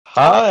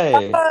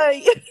Hi.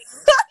 Hi.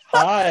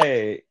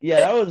 Hi.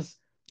 Yeah, that was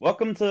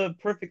welcome to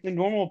Perfectly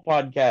Normal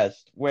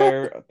podcast,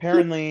 where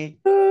apparently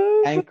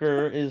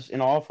Anchor is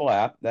an awful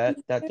app that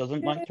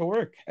doesn't like to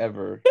work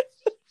ever.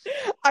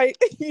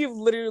 You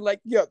literally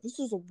yeah, this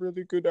is a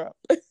really good app.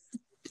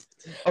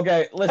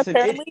 Okay, listen,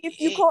 Apparently,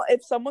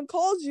 if someone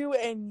calls you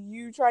and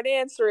you try to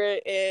answer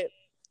it, it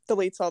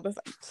deletes all the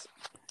things.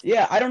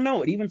 yeah, I don't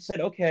know. It even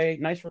said, okay,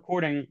 nice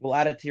recording. We'll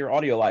add it to your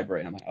audio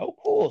library. And I'm like, oh,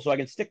 cool. So I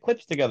can stick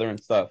clips together and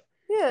stuff.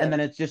 And Yeah. then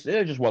it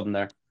just wasn't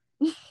there.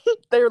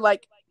 They're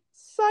like,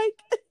 psych.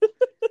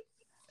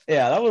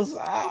 Yeah, that was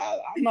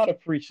I'm not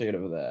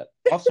appreciative of that.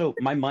 Also,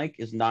 my mic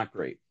is not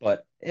great,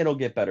 but it'll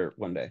get better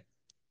one day.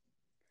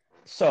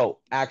 So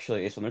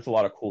actually, so there's a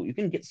lot of cool. You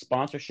can get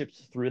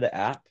sponsorships through the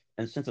app,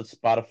 and since it's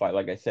Spotify,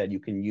 like I said, you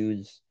can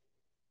use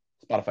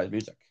Spotify's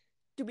music.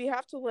 Do we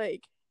have to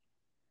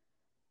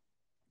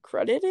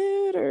credit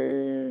it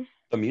or?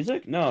 The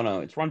music? No,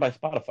 no, it's run by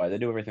Spotify. They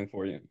do everything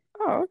for you.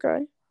 Oh,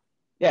 okay.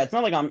 Yeah, it's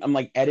not like I'm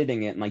like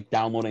editing it and like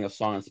downloading a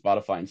song on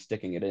Spotify and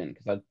sticking it in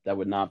because that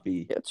would not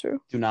be. Yeah,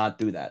 true. Do not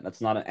do that.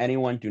 That's not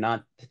anyone. Do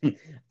not do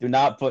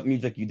not put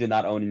music you did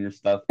not own in your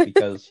stuff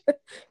because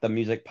the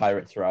music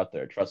pirates are out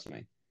there. Trust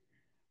me.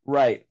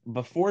 Right.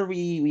 Before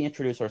we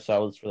introduce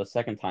ourselves for the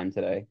second time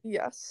today,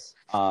 Yes.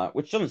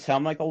 which doesn't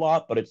sound like a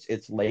lot, but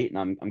it's late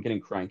and I'm getting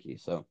cranky.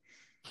 So,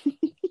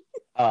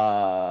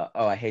 oh,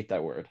 I hate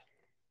that word.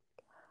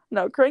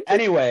 No, cranky.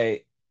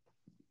 Anyway,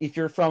 if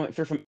you're from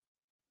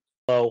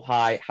hello,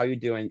 hi, how you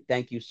doing?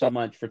 Thank you so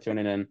much for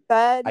tuning in.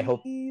 I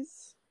hope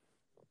Baddies.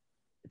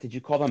 did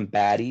you call them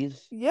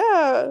baddies?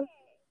 Yeah.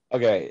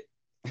 Okay,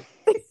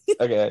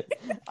 okay.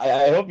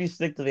 I hope you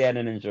stick to the end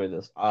and enjoy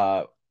this.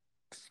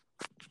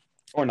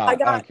 Or I not. I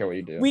got. don't care what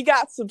you do. We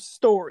got some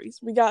stories.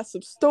 We got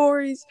some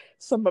stories.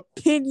 Some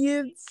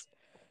opinions.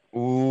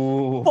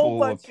 Whole Ooh,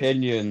 bunch of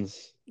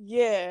opinions.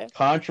 yeah.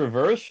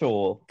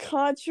 Controversial.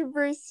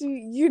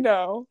 Controversy.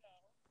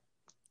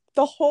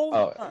 The whole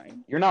Oh,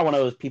 time. you're not one of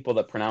those people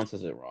that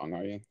pronounces it wrong,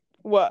 are you?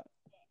 What?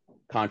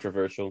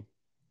 Controversial.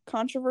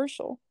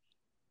 Controversial.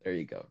 There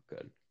you go.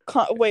 Good.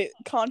 Okay. Wait,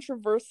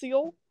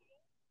 controversial?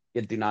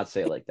 Yeah, do not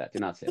say it like that. Do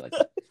not say it like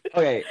that.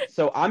 Okay,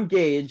 so I'm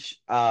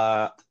Gage.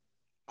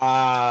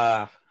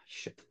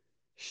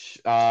 Sh-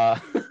 how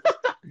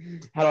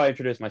do I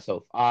introduce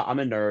myself? I'm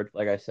a nerd.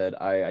 Like I said,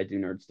 I do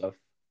nerd stuff.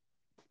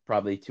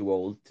 Probably too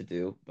old to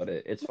do, but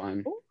it's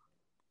fine.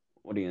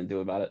 What are you gonna do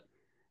about it?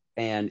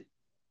 And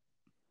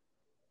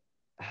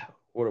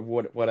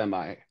what am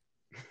I?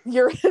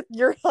 Your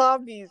your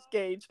hobbies,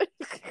 Gage.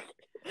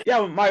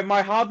 Yeah,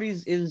 my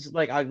hobbies is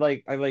like I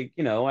like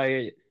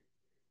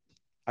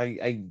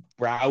I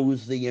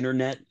browse the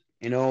internet.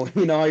 You know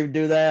I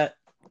do that.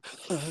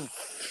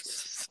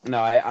 No,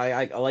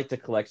 I like to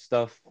collect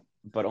stuff,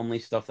 but only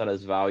stuff that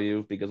has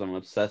value because I'm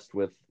obsessed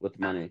with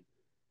money.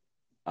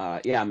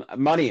 Yeah,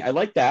 money. I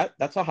like that.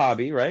 That's a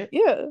hobby, right?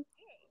 Yeah.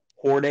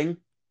 Hoarding,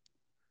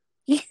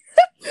 I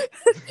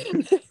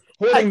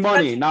hoarding guess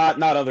money,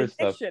 not other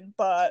stuff. addiction,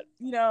 but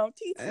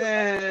teach the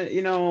Eh,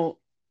 you know,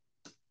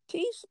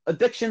 teach.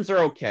 addictions are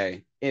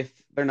okay if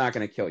they're not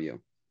going to kill you,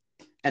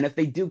 and if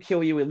they do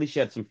kill you, at least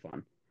you had some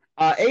fun.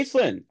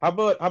 Aislinn, how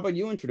about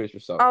you introduce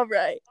yourself? All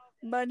right.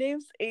 My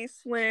name's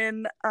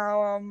Aislinn.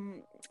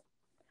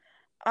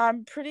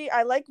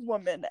 I like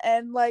women,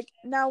 and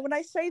now when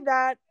I say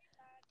that,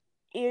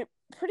 it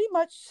pretty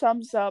much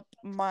sums up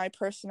my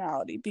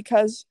personality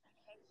because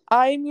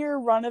I'm your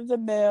run of the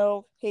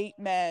mill hate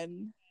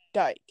men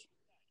dyke,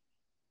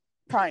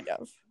 kind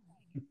of.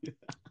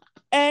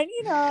 And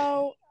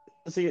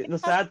See, the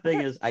sad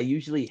thing is, I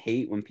usually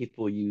hate when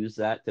people use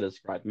that to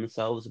describe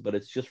themselves, but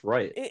it's just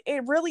right.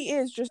 it really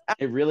is just,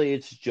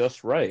 It's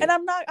just and right.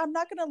 I'm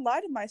not gonna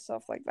lie to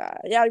myself like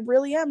that. Yeah, I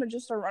really am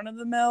just a run of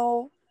the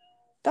mill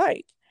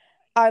dyke.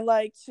 I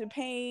like to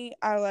paint.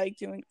 I like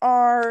doing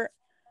art.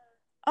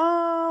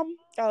 I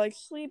like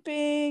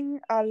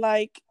sleeping.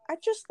 I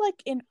just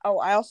like in. Oh,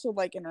 I also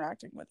like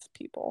interacting with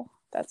people.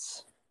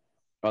 That's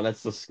Oh,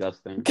 that's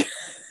disgusting.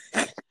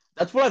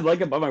 That's what I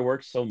like about my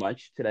work so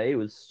much today. It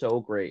was so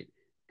great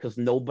because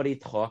nobody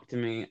talked to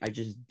me. I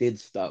just did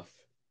stuff.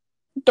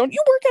 Don't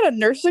you work at a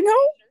nursing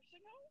home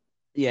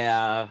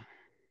Yeah.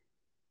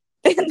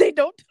 and they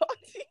don't talk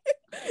to you?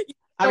 You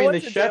I know mean,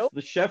 what to do.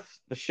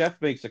 the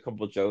chef makes a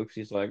couple jokes.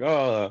 He's like,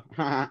 "Oh,"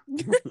 and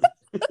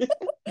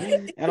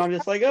I'm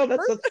just like, "Oh,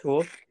 that's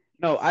cool."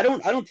 No, I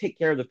don't take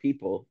care of the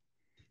people.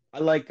 I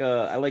like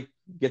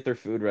get their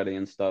food ready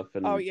and stuff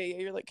Oh and yeah, yeah.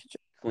 You're like,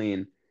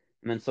 clean.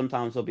 And then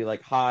sometimes they'll be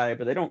like, "Hi,"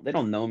 but they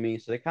don't know me,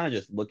 so they kind of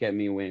just look at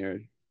me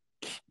weird,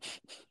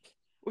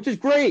 which is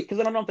great because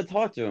I don't have to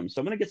talk to them.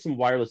 So I'm gonna get some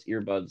wireless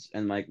earbuds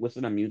and like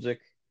listen to music,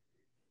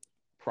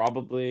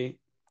 probably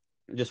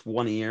just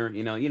one ear.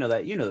 You yeah. know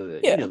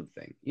the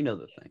thing. You know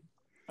the thing.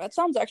 That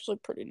sounds actually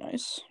pretty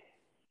nice.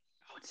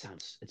 Oh,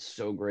 it's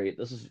so great.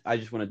 I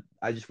just want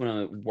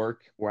to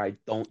work where I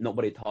don't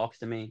nobody talks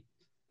to me.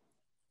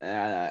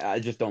 I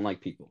just don't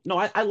like people. No,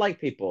 I like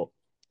people.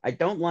 I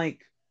don't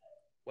like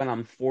when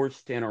I'm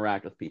forced to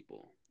interact with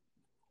people.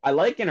 I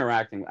like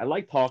interacting. I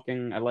like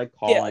talking. I like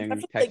Yeah, calling,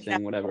 definitely like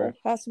texting, whatever. natural.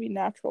 Has to be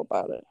natural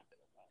about it.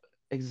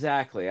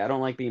 Exactly. I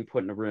don't like being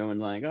put in a room and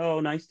like, oh,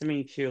 nice to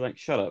meet you. Like,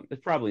 shut up.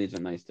 It probably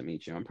isn't nice to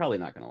meet you. I'm probably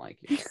not gonna like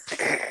you.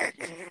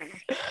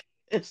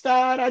 It's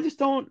that I just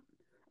don't.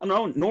 I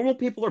don't know. Normal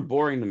people are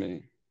boring to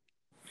me.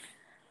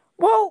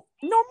 Well,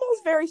 normal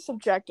is very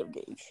subjective,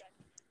 Gage.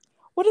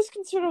 What is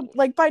considered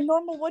like by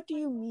normal? What do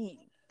you mean?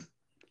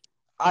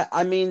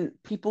 I mean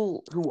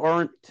people who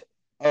aren't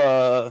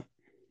uh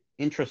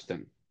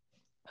interesting,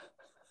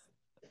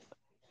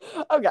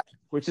 Okay,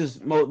 which is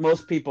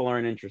most people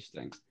aren't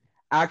interesting.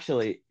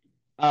 Actually,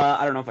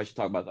 I don't know if I should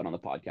talk about that on the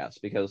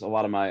podcast because a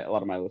lot of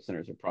my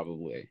listeners are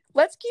probably.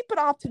 let's keep it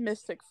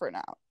optimistic for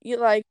now. You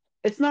like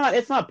It's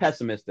not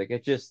pessimistic.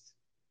 It's just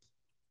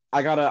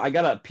I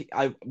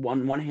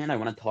on one hand I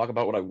want to talk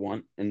about what I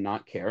want and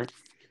not care.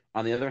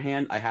 On the other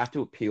hand, I have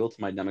to appeal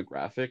to my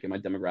demographic, and my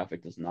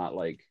demographic does not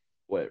like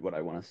what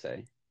I want to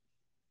say.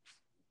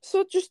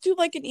 so just do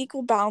like an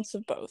equal balance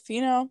of both.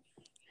 You know.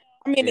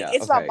 I mean, Yeah.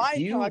 it's not Okay.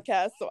 my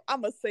podcast, so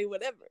I'm gonna say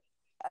whatever.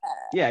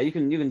 Yeah, you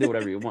can do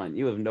whatever you want.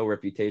 You have no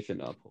reputation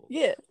to uphold.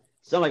 Yeah,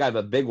 It's not like I have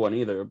a big one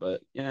either,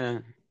 but yeah.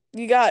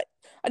 you got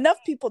enough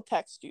people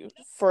text you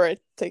for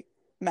it to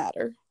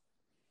matter.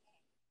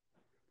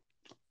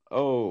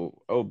 Oh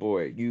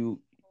boy.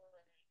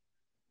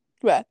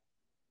 But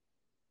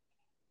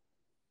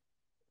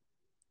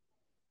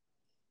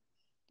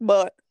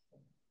but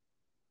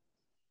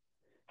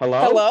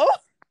Hello? hello,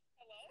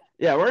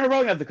 Yeah, we're probably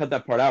gonna have to cut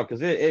that part out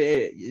because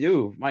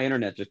my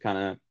internet just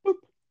kind of.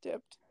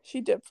 dipped.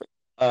 She dipped.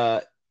 Uh,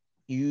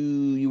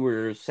 you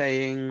were I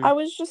saying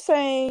was just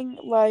saying,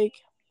 like,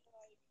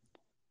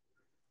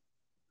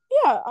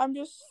 yeah, I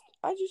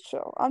just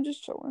chill. I'm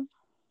just chilling.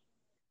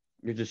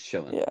 you're just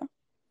chilling. Yeah.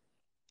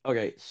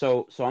 Okay,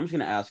 so I'm just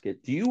gonna ask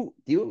it. Do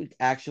you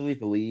actually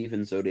believe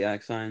in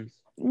zodiac signs?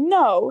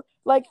 No,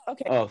 like,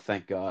 okay, Oh,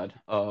 thank God.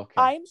 Oh, okay.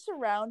 I'm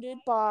surrounded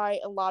by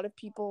a lot of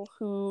people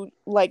who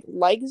like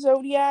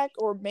Zodiac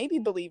or maybe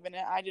believe in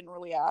it. I didn't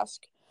really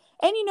ask.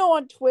 And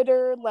on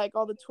Twitter, like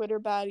all the Twitter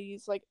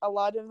baddies, like a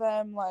lot of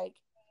them like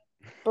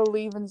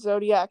believe in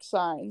zodiac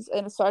signs,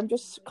 and so I'm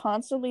just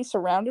constantly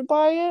surrounded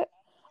by it.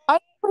 I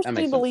don't That personally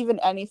makes sense. believe in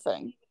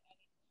anything.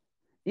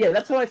 Yeah,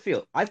 that's how I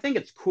feel. I think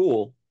it's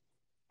cool.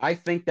 I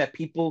think that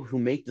people who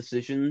make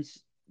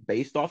decisions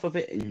based off of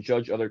it and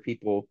judge other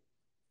people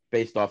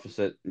based off of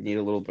it need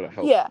a little bit of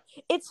help. Yeah,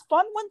 it's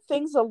fun when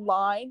things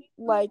align,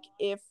 like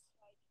if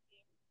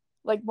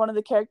like one of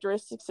the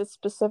characteristics is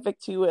specific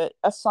to it,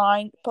 a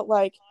sign, but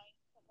like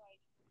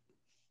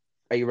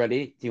Are you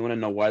ready? Do you want to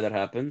know why that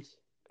happens?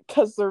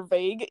 because they're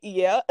vague,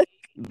 yeah.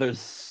 They're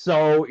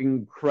so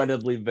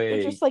incredibly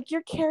They're just vague. like,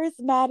 you're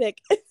charismatic.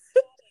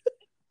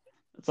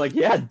 It's like,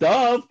 yeah,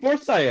 duh, of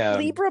course I am.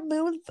 Libra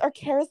moons are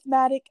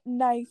charismatic,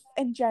 nice,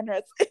 and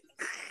generous.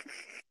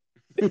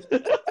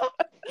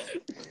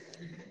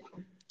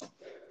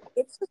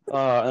 It's just,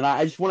 And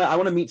I just I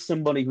want to meet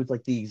somebody who's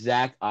like the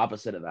exact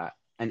opposite of that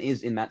and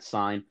is in that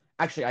sign.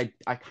 Actually,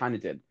 I kind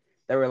of did.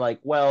 They were like,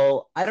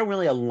 well, I don't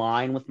really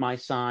align with my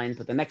sign,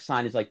 but the next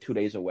sign is like 2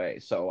 days away,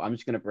 so I'm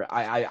just gonna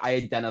I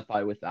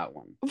identify with that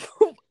one.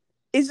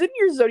 isn't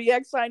your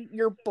zodiac sign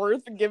your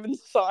birth given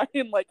sign?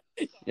 Like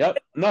Yep.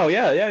 No.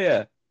 Yeah. Yeah.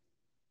 Yeah.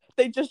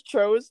 they just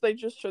chose. They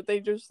just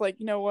like,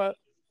 you know what?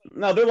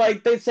 No,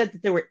 they said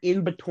that they were in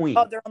Oh, between,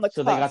 they're on the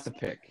so they got cusp. to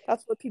pick.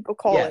 That's what people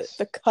call it, Yes.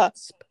 the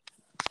cusp.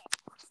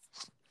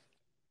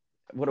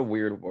 What a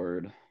weird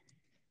word.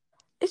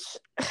 It's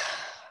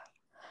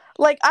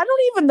like I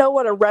don't even know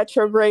what a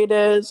retrograde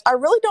is. I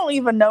really don't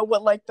even know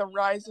what like the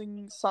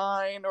rising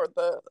sign or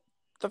the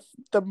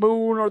the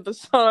moon or the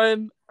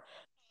sun.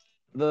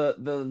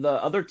 The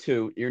other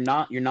two, your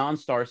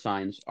non-star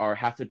signs are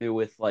have to do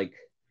with like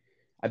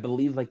I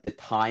believe like the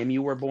time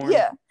you were born.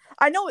 Yeah,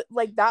 I know it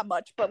like that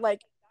much, but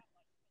like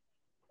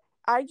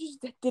I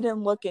just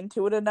didn't look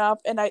into it enough.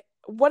 And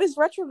what is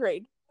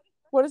retrograde?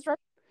 What is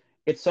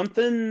It's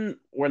something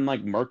when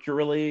like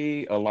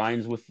Mercury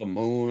aligns with the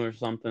moon or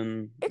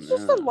something. It's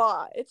just a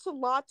lot. It's a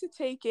lot to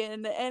take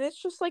in, and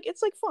it's just like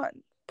it's like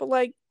fun, but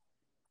like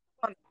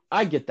fun.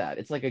 I get that.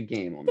 It's like a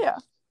game almost. Yeah.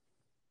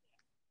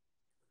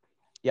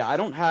 Yeah, I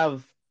don't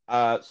have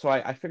so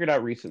I figured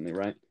out recently,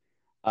 right?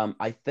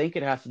 I think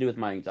it has to do with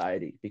my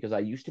anxiety because I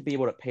used to be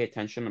able to pay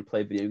attention and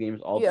play video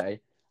games all Yeah.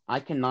 day. I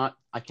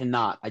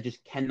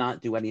just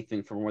cannot do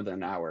anything for more than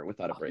an hour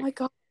without a Oh break. my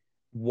god.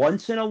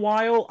 Once in a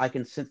while, I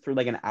can sit through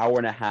like an hour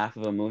and a half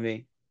of a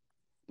movie,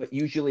 but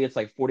usually it's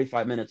like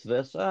 45 minutes of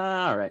this.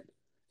 All right.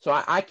 So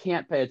I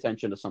can't pay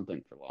attention to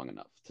something for long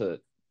enough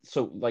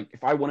so like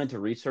if I wanted to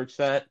research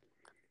that,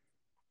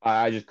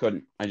 I just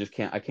couldn't. I just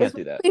can't. I can't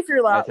do that. If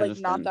you're My not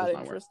attention not span that does not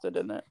work. interested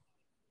in it.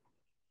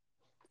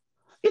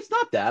 It's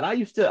not that. I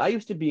used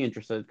to be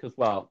interested because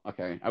well,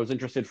 okay, I was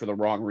interested for the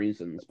wrong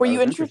reasons, Were but I you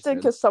was interested interested.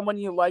 because someone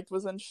you liked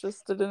was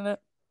interested in it?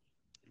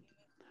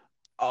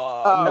 No,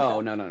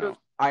 Okay. no, no, no.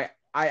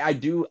 I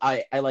do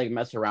I like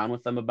mess around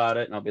with them about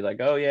it and I'll be like,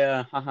 "Oh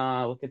yeah,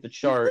 haha, look at the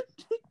chart."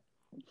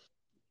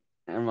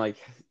 And I'm like,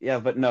 "Yeah,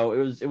 but no,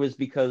 it was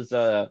because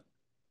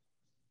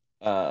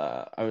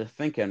I was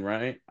thinking,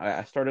 right?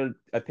 I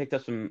picked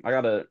up some.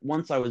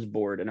 Once I was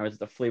bored and I was at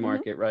the flea Hmm.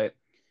 market, right?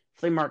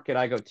 Flea market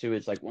I go to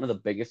is like one of the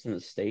biggest in the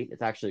state.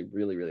 It's actually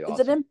really, really Is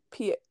it awesome. in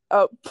P?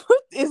 Oh,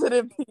 is it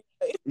in PA?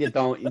 You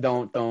don't do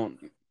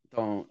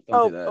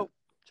Oh, that. oh.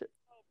 Sure.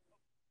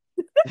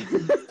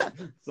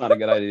 It's not a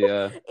good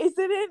idea. Is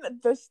it in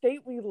the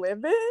state we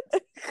live in?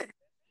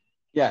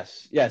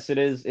 Yes, yes, it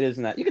is. It is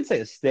in that. You can say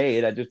a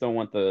state. I just don't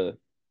want Well,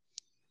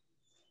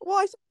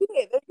 I said PA.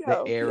 There you the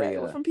go. PA. We're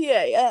area. from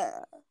PA. Yeah.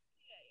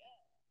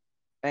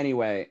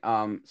 Anyway,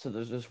 so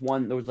there's this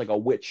one. There was like a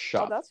witch Oh,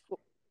 shop. that's cool.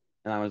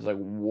 And I was like,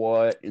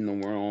 what in the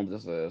world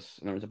is this?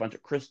 And there was a bunch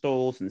of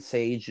crystals and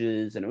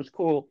sages, and it was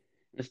cool.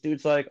 This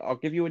dude's like, I'll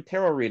give you a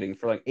tarot reading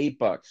for like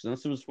 $8. And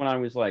this was when I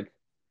was like,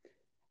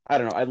 I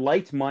don't know, I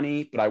liked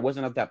money, but I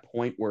wasn't at that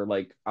point where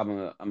like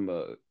I'm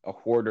a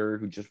hoarder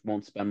who just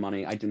won't spend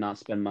money. I do not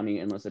spend money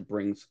unless it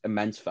brings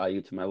immense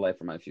value to my life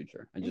or my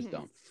future. I just Hmm.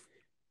 don't.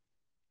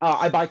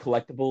 I buy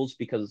collectibles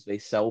because they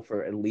sell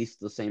for at least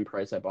the same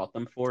price I bought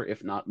them for,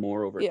 if not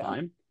more over Yeah.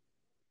 time.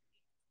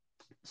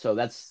 So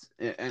that's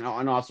and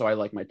also I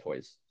like my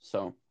toys.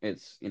 So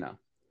it's.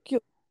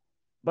 Cute.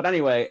 But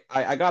anyway,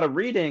 I got a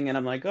reading and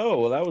I'm like, oh,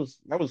 well,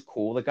 that was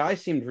cool. The guy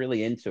seemed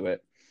really into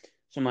it.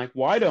 So I'm like,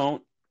 why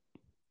don't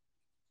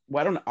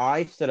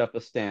I set up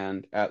a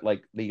stand at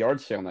like the yard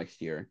sale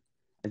next year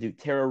and do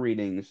tarot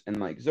readings and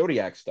like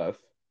zodiac stuff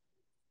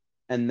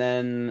and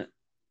then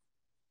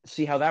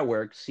see how that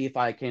works, see if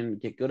I can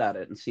get good at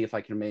it and see if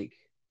I can make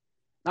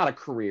not a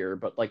career,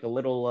 but like a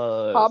little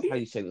Hobby, how do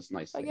you say this I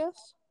nicely?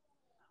 guess.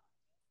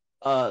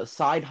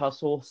 Side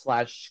hustle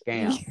slash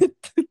scam.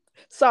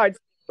 Side.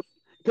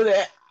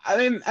 Because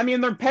I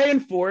mean they're paying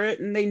for it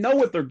and they know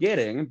what they're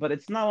getting, but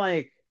it's not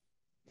like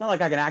I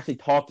can actually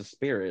talk to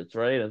spirits,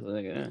 right? It's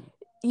like,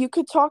 You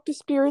could talk to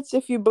spirits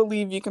if you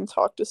believe you can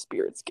talk to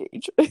spirits,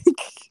 Gage.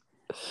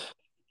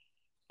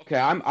 okay,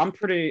 I'm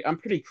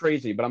pretty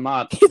crazy, but I'm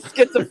not I'm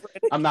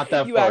Schizophrenic. not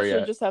that You far actually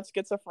yet. just have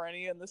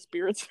schizophrenia and the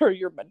spirits are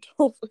your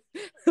mental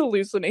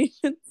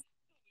hallucinations.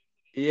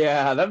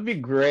 Yeah, that'd be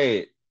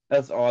great.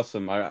 That's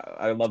awesome.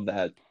 I love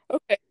that.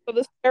 Okay, so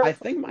this I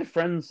think my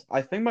friend's a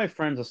what?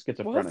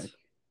 schizophrenic.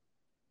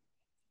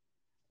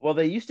 Well,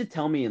 they used to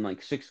tell me in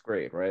like sixth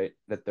grade, right,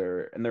 that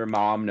their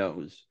mom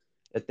knows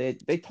that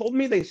they told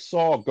me they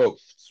saw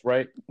ghosts,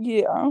 right?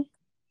 Yeah.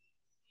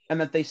 And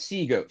that they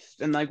see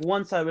ghosts. And like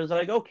once I was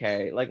like,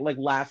 okay, like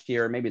last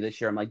year, maybe this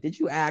year, I'm like, did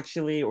you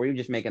actually, or are you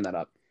just making that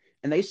up?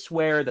 And they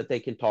swear that they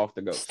can talk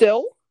to ghosts.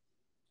 Still?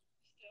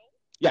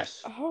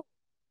 Yes. Oh,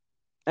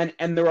 And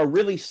they're a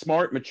really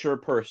smart, mature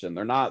person.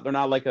 They're not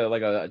like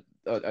a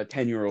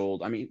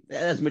 10-year-old. I mean,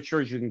 as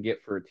mature as you can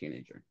get for a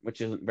teenager,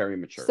 which isn't very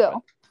mature. But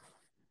still.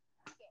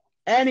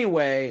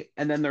 anyway,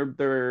 and then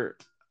they're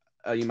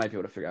you might be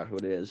able to figure out who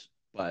it is,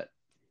 but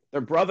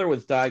their brother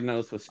was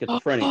diagnosed with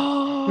schizophrenia.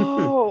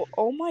 Oh,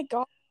 oh my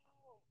god.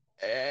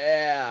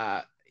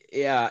 Yeah,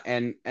 yeah,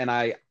 and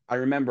I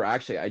remember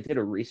actually I did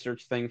a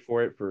research thing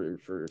for it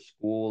for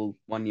school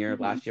one year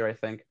Hmm. last year I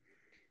think,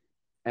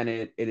 and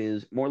it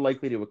is more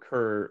likely to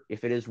occur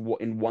if it is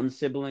in one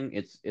sibling.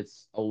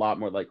 It's a lot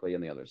more likely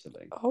in the other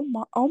sibling.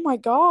 Oh my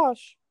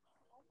gosh.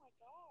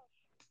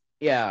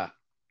 Yeah,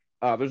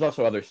 there's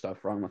also other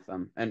stuff wrong with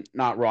them, and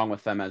not wrong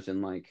with them as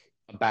in like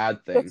a bad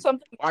That's thing.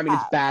 something you I mean,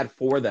 it's have. bad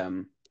for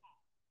them,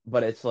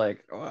 but it's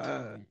like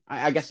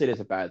I guess it is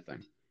a bad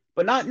thing,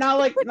 but not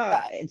like Pretty not.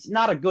 bad. It's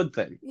not a good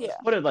thing. Let's Yeah.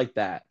 put it like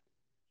that.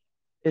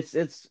 It's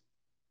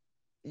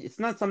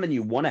not something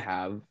you want to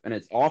have, and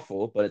it's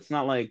awful, but it's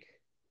not like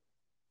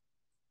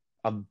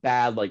a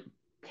bad like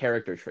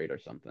character trait or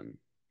something.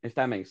 If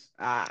that makes,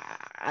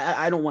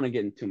 I don't want to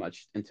get in too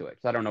much into it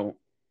because I don't know.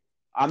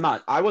 I'm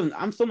not. I wasn't.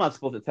 I'm still not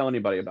supposed to tell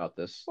anybody about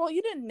this. Well,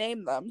 you didn't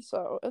name them,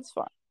 so it's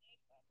fine.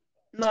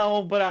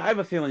 No, but I have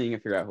a feeling you can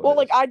figure out who it Well,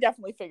 like is. I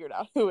definitely figured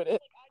out who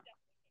it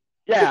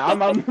Yeah,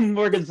 I'm. is. I'm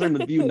more concerned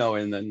with you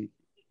knowing than.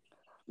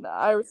 Nah,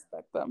 I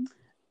respect them.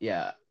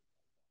 Yeah,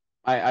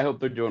 I hope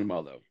they're doing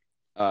well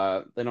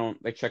though. They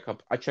don't. They check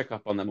up. I check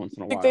up on them once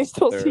in a Think they while, but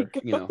still see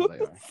they're. You know how they are.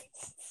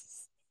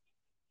 ghosts.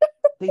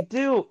 They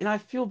do, and I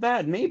feel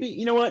bad. Maybe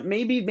you know what?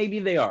 Maybe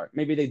they are.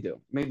 Maybe they do.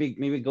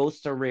 Maybe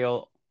ghosts are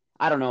real.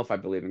 I don't know if I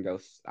believe in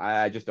ghosts.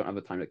 I just don't have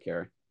the time to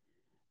care.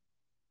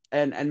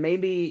 And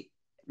maybe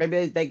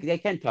they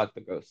can talk to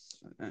ghosts.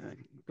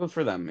 Good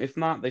for them. If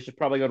not, they should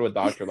probably go to a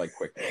doctor like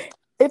quickly.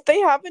 If they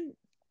haven't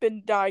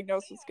been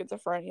diagnosed with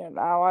schizophrenia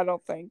now, I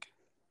don't think.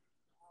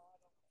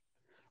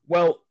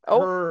 Well,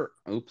 Oh, her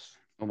oops.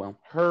 Oh well,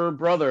 her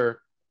brother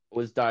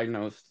was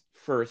diagnosed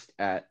first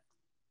at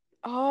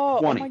oh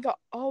my 20. god.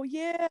 Oh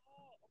yeah.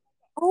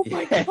 Oh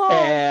my gosh.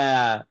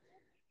 Yeah.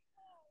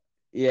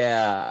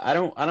 Yeah, I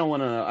don't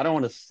want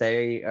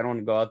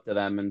to go up to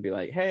them and be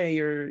like, "Hey,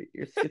 you're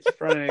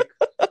schizophrenic."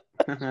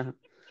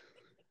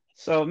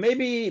 So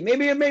maybe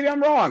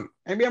I'm wrong.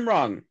 Maybe I'm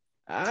wrong.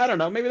 I don't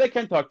know. Maybe they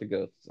can talk to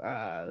ghosts.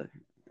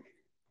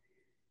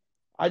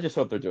 I just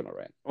hope they're doing all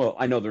right. Well,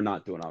 I know they're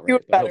not doing all You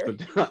right, but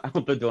better. I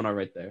hope they're doing all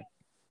right there.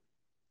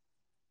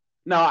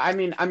 No, I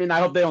mean, I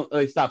hope they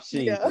don't stop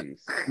seeing Yeah.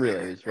 things.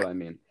 Really, is what I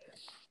mean.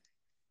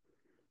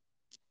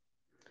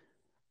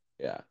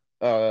 Yeah.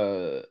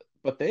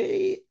 But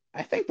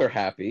I think they're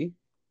happy.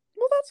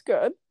 Well, that's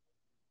good.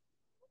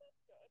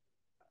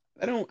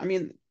 I don't. I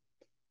mean,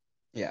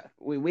 yeah.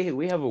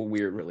 We have a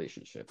weird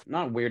relationship.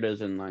 Not weird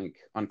as in like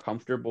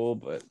uncomfortable,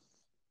 but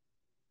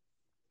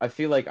I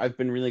feel like I've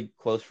been really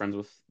close friends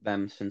with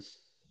them since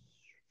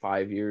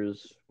 5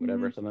 years, Hmm.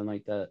 whatever, something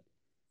like that.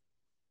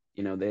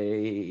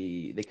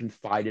 They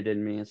confided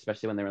in me,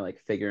 especially when they were like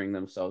figuring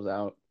themselves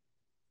out.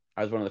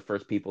 I was one of the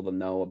first people to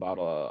know about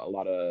a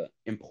lot of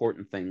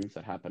important things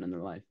that happen in their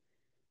life.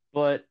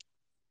 But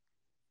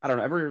I don't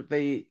know.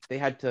 They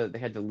had to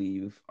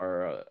leave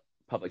our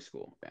public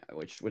school, yeah,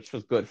 which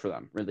was good for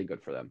them, really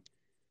good for them.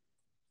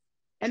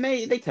 And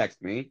they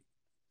text me,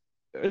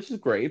 which is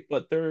great.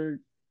 But they're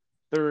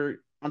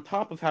on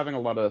top of having a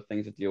lot of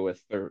things to deal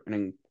with. They're an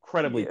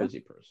incredibly Yeah. busy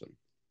person,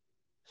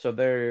 so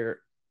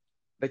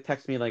they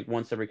text me like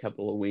once every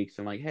couple of weeks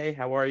and like, hey,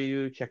 how are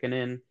you? Checking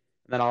in. And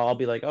then I'll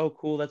be like, oh,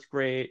 cool, that's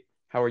great.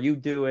 How are you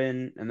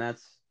doing? And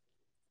that's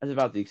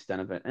about the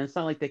extent of it. And it's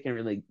not like they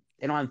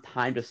don't have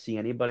time to see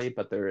anybody,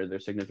 but their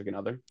significant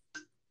other,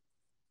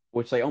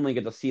 which they only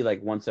get to see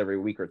like once every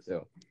week or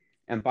two.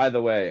 And by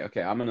the way,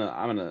 okay, I'm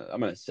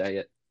gonna say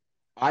it.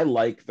 I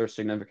like their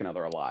significant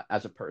other a lot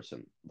as a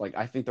person. Like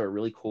I think they're a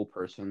really cool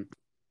person.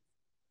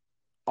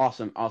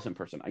 Awesome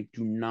person. I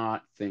do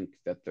not think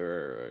that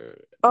they're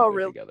Oh, good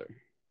really? together.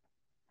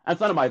 That's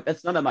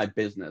none of my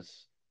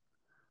business.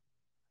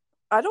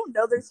 I don't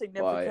know their But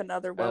significant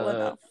other well uh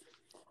enough,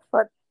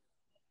 but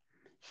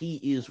he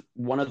is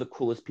one of the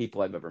coolest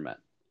people I've ever met.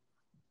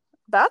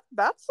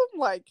 that's some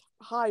like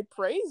high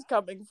praise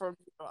coming from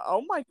you.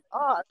 Oh my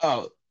god.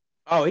 Oh,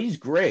 oh, he's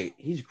great.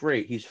 He's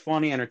great. He's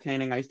funny,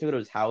 entertaining. I used to go to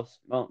his house.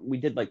 Well, we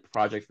did like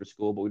projects for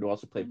school, but we'd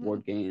also play Hmm.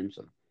 board games.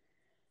 And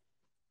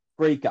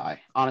great guy.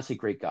 Honestly,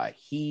 great guy.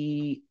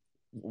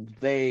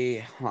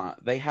 They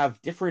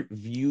have different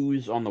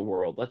views on the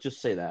world. Let's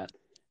just say that.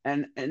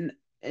 And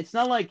it's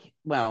not like,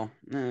 well,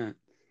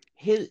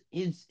 his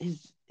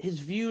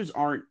views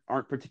aren't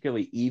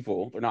particularly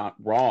evil. They're not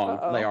Uh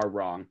wrong. They oh. are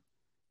wrong.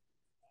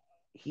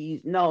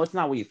 No, it's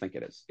not what you think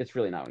it is. It's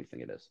really not what you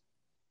think it is.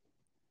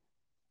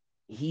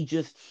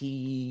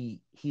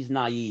 He's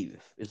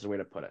naive is the way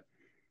to put it.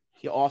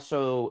 He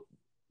also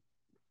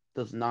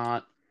does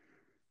not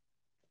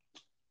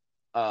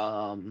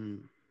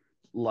um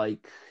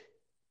like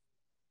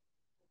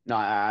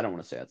I don't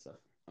want to say that stuff.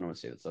 I don't want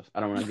to say that stuff. I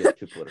don't want to get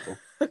too political.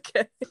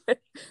 Okay.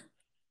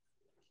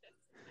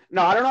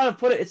 No, I don't know how to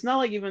put it. It's not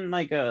like even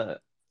like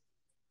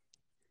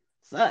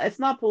it's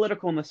not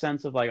political in the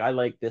sense of like I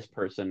like this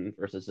person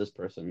versus this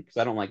person because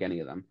I don't like any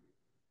of them.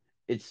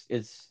 It's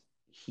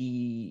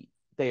he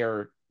they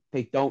are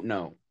they don't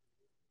know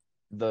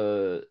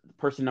the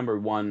person number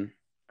one,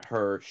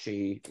 her,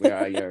 she,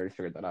 I already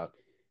figured that out.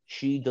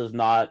 She does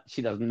not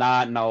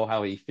know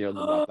how he feels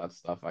about that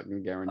stuff, I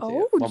can guarantee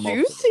Oh, it. Well, most of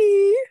it.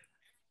 juicy.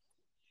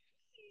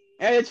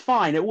 And it's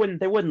fine. They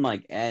wouldn't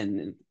like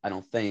end, I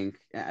don't think.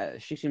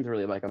 She seems to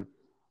really like him.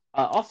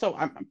 Also,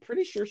 I'm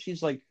pretty sure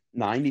she's like Oh,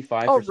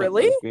 95%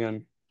 really?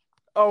 lesbian.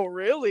 Oh,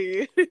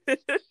 really?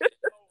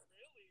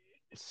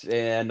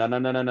 Yeah,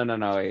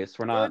 no, Ace.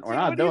 We're not What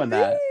do you doing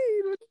that. mean?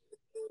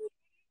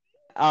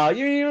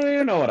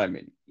 You know what I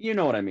mean. You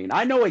know what I mean.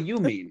 I know what you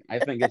mean. I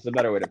think it's a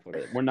better way to put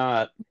it. We're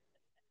not.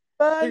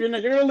 I You're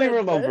gonna leave her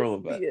said alone for a little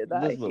bit. lesbian.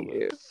 I Just a little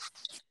hear.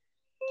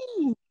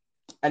 bit.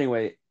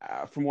 Anyway,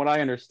 from what I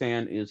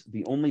understand, is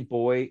the only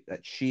boy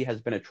that she has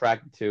been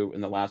attracted to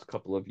in the last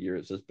couple of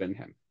years has been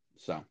him.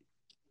 So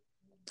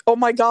Oh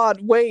my god,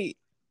 wait.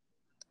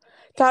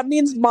 That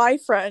means my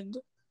friend.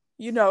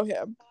 You know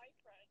him,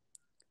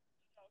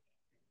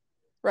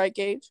 right,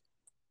 Gage?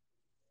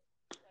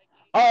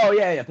 oh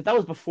yeah, but that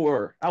was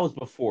before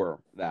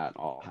that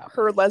all Her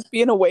happened.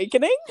 lesbian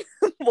awakening?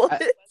 What?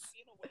 I,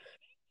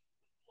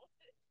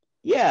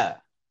 yeah,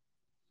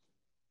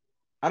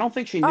 I don't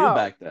think she knew Oh.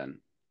 back then.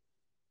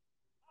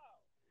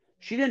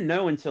 She didn't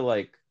know until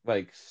like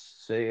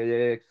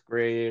sixth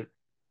grade,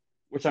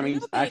 which I You mean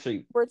know is they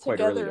actually were quite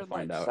early together to in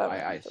find like out. I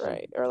seventh, assume.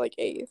 right? Or like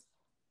eighth.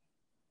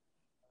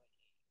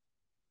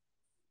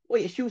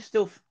 Wait, she was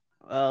still.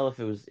 Well, if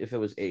it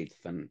was eighth,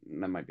 then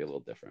that might be a little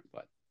different.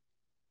 But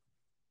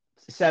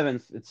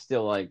seventh, it's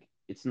still like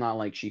it's not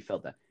like she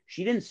felt that.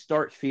 She didn't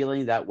start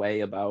feeling that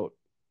way about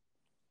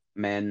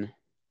men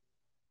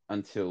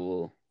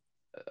until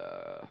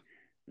uh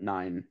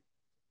 9,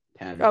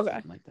 10, Okay.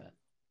 something like that.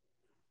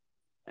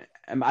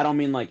 And I don't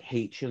mean like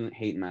hate. She doesn't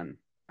hate men.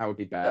 That would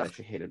be bad Ugh. if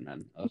she hated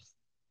men. Ugh,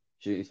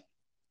 jeez.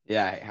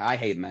 Yeah, I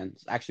hate men.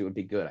 Actually, it would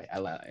be good. I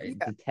Yeah.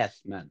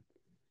 detest men.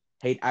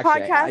 Hate.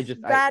 Actually, I Podcast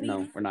just I baddies.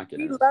 no. We're not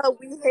getting We into this. love.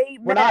 We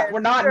hate We're not. men. We're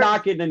We not are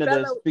not getting into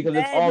this fellow because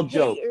it's men all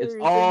joke. It's haters,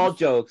 and all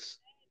jokes.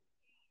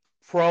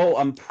 Pro.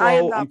 I'm I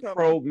am pro. I'm not pro man.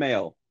 pro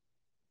male.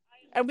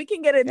 And we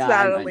can get into Yeah,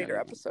 that in a I know later you.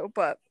 episode,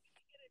 but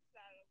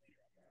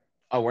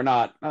Oh, we're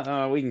not.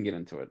 We can get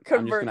into it. I'm just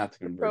gonna converting have to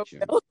to pro convert you.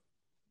 male.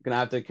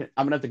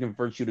 I'm gonna have to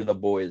convert you to the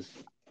boys.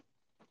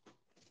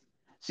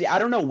 See, I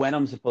don't know when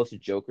I'm supposed to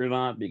joke or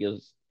not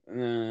because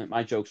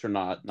my jokes are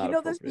not You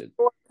know this is appropriate.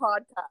 your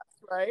podcast.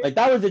 right? Like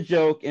that was a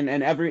joke, and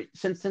every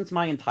since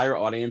my entire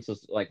audience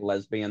is like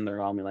lesbian,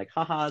 they're all me like,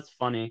 haha, it's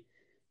funny.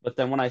 But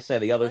then when I say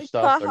the other Like,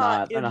 stuff, they're haha,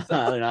 not they're not,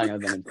 incel. they're not gonna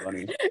think it's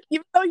funny.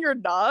 Even though you're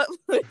not,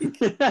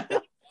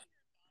 like,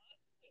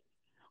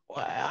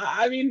 Well,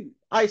 I mean,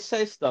 I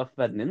say stuff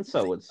that an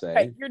incel would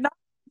okay, say. you're not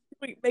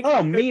making I a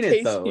don't good mean it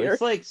case though. here.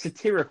 It's like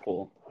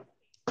satirical.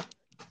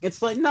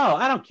 It's like, no,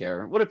 I don't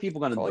care. What are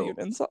people gonna Call you do?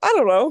 an incel? I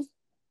don't know.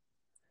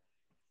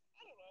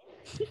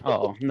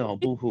 Oh no,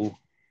 boo hoo.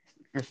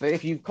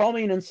 If you call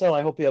me an incel,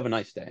 I hope you have a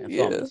nice day. That's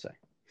all I'm Yeah, gonna say.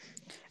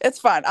 it's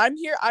fine. I'm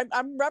here.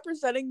 I'm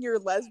representing your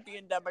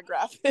lesbian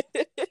demographic.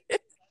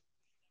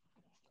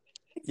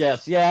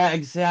 Yes, yeah,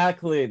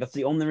 exactly. That's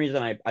the only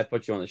reason I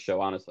put you on the show.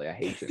 Honestly, I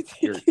hate you.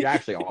 You're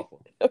actually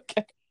awful.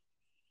 Okay.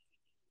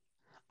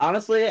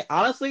 Honestly,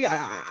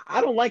 I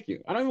don't like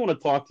you. I don't even want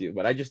to talk to you,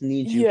 but I just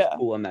need you to Yeah,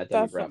 cool in that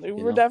definitely. demographic,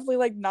 you We're know? definitely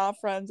like not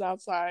friends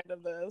outside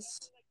of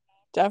this.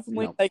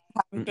 Definitely No. like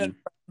haven't been Mm-mm.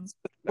 friends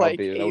since like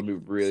That would eighth, be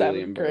really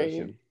 7th grade.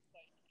 embarrassing.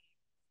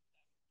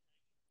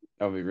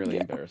 That would be really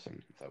Yeah.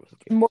 embarrassing if that was the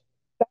case. More-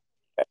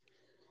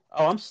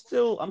 Oh, I'm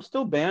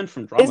still banned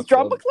from Is drama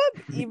drama club.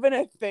 club even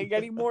a thing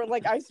anymore?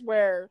 Like I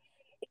swear,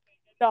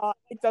 no,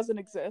 it doesn't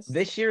exist.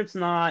 This year it's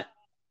not.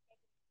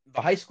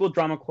 The high school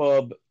drama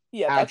club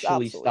Yeah, that's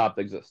actually obsolete. stopped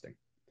existing.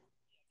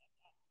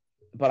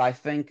 But I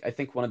think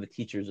one of the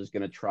teachers is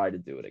going to try to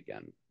do it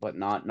again, but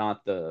not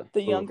the.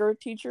 The Ugh. younger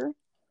teacher.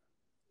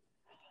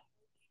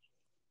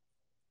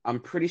 I'm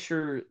pretty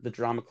sure the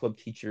drama club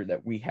teacher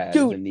that we had is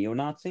a Dude,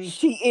 neo-Nazi.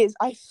 she is.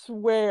 I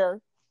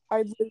swear.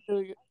 I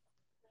literally.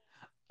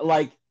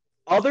 Like,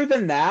 other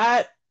than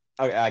that,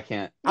 I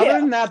can't. Other Yeah,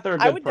 than that, they're a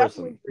I good would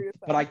definitely person. agree with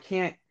But that.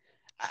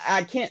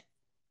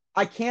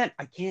 I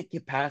can't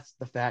get past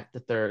the fact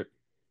that they're.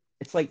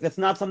 It's like that's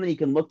not something you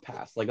can look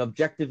past. Like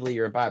objectively,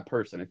 you're a bad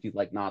person if you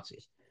like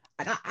Nazis.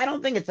 I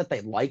don't think it's that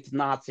they liked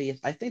Nazis.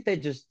 I think they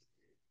just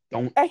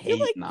don't I feel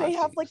hate like they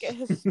have like a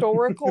Nazis.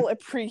 historical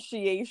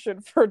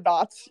appreciation for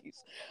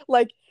Nazis.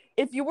 Like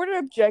if you were to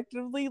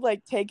objectively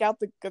like take out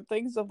the good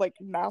things of like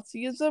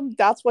Nazism,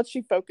 that's what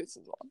she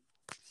focuses on.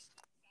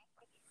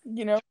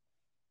 You know?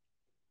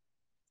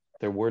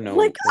 There were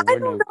Like I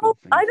don't no know. good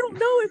I things don't in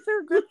know if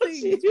they're good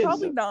things.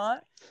 Probably Nazism.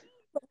 not.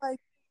 But like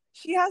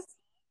she has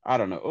I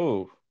don't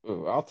know.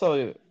 I'll tell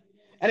you.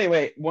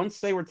 Anyway, once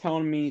they were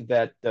telling me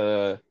that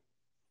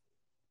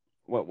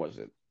what was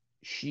it?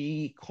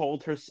 She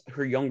called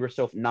her younger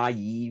self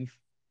naive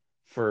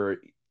for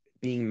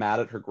being mad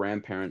at her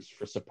grandparents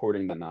for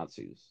supporting the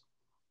Nazis.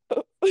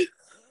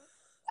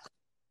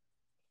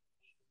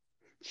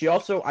 She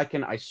also,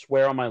 I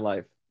swear on my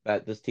life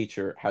that this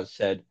teacher has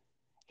said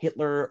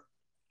Hitler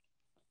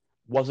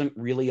wasn't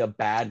really a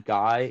bad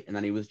guy and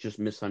that he was just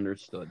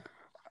misunderstood.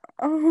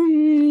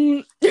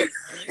 um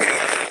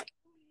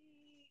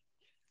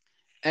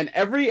And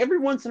every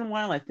once in a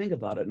while I think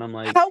about it and I'm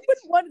like, how would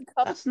one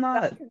come that's to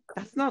that not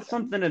conclusion?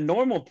 something a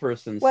normal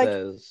person Like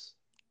says.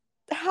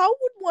 how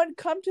would one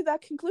come to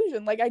that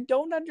conclusion? Like I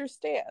don't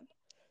understand.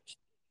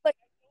 Like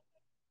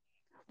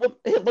Well,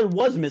 Hitler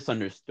was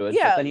misunderstood, but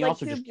yeah, then he like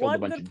also the just killed a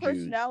one bunch good of Jews.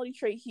 personality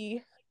trait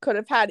he could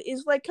have had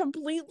is like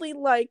completely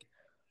like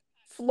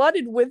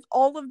flooded with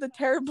all of the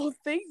terrible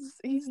things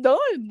he's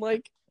done.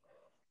 Like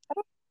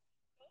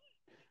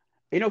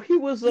You know, he yeah.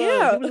 was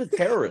a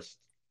terrorist.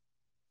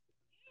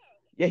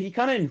 Yeah, he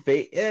kind of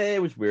invade.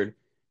 It was weird.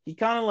 He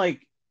kind of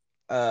like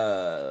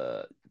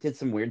did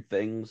some weird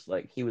things.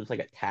 Like he was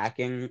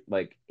attacking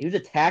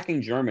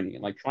Germany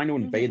and like trying to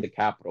invade Mm-hmm. the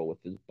capital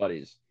with his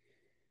buddies.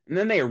 And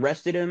then they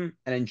arrested him,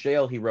 and in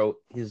jail he wrote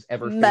his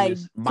ever My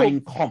famous Mein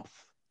Kampf.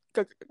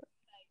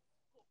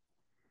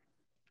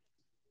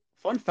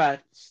 Fun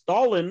fact: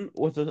 Stalin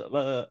was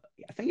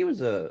I think he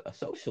was a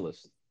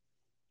socialist.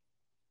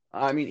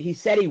 I mean, he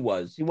said he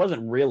was. He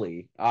wasn't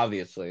really,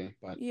 obviously,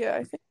 but yeah,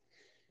 I think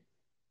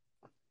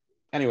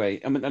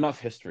anyway, I mean, enough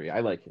history.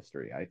 I like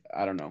history.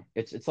 I don't know.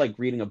 It's like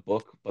reading a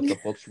book, but the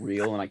book's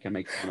real, and I can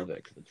make fun of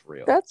it because it's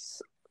real.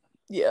 that's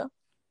yeah.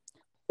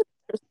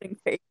 Interesting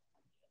take.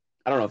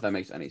 I don't know if that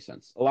makes any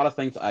sense. A lot of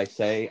things I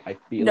say, I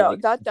feel No,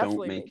 like that don't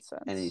definitely make made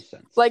sense. any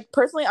sense. Like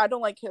personally, I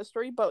don't like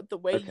history, but the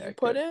way you Okay,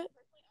 put good. it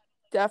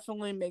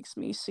definitely makes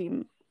me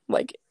seem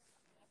like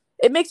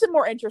it makes it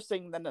more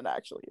interesting than it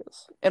actually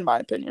is, in my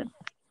opinion.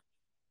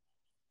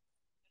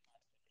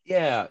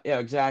 Yeah,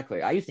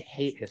 exactly. I used to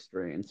hate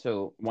history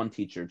until one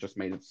teacher just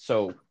made it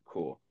so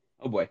cool.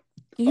 Oh boy.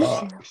 You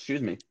too.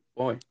 Excuse me,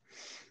 boy.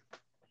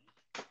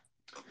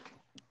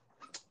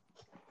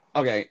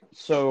 Okay,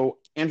 so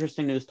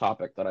interesting news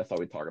topic that I thought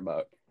we'd talk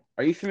about.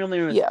 Are you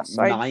familiar with Yes,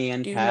 I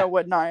Nyan do know Cat?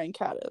 what Nyan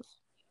Cat is.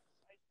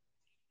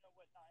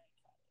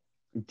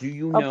 Do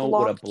you A know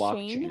what a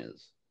blockchain? blockchain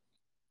is?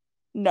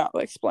 No,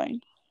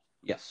 explain.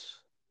 Yes.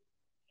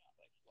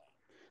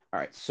 All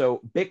right.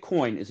 So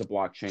Bitcoin is a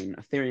blockchain.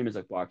 Ethereum is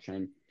a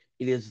blockchain.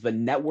 It is the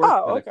network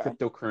Oh, that a okay.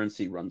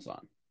 cryptocurrency runs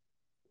on.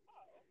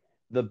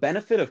 The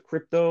benefit of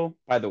crypto,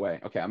 by the way,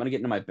 okay, I'm gonna get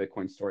into my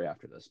Bitcoin story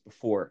after this.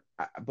 Before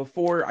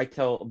I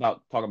talk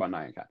about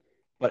Nyan Cat,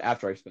 but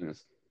after I explain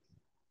this,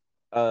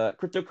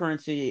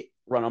 cryptocurrency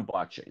run on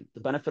blockchain. The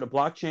benefit of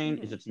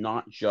blockchain is it's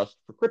not just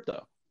for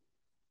crypto.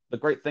 The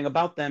great thing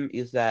about them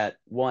is that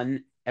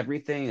one,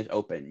 everything is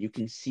open. You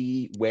can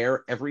see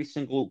where every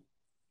single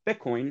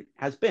Bitcoin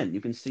has been.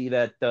 You can see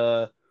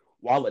that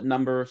wallet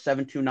number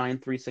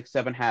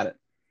 729367 had it.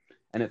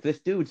 And if this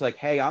dude's like,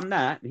 hey, I'm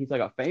that, and he's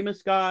like a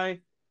famous guy,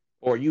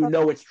 or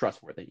it's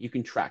trustworthy, you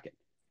can track it.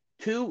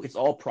 Two, it's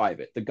all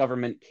private. The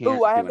government can't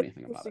do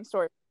anything about it.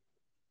 Story.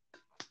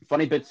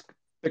 Funny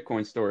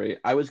Bitcoin story.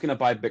 I was going to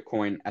buy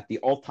Bitcoin at the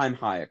all-time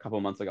high a couple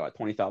months ago at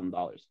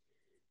 $20,000.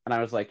 And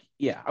I was like,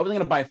 yeah, I wasn't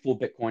going to buy a full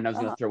Bitcoin. I was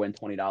going to throw in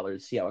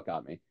 $20, see how it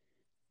got me.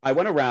 I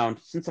went around,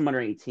 since I'm under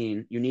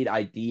 18, you need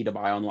ID to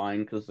buy online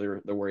because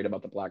they're worried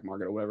about the black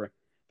market or whatever.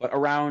 But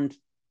around,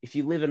 if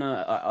you live in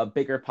a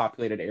bigger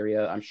populated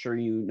area, I'm sure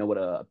you know what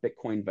a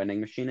Bitcoin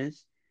vending machine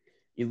is.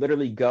 You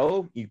literally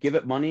go, you give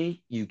it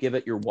money, you give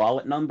it your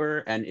wallet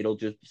number, and it'll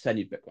just send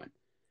you Bitcoin.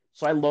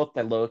 So I looked.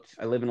 I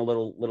live in a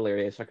little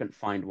area, so I couldn't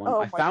find one.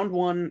 I found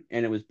one,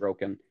 and it was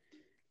broken.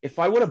 If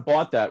I would have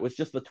bought that with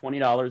just the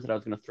 $20 that I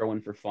was going to throw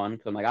in for fun,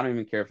 because I'm like, I don't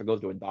even care if it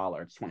goes to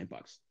 $1, it's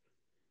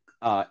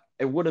 $20.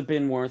 It would have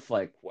been worth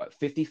like what,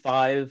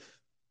 $55,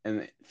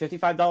 and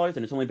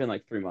it's only been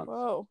like 3 months.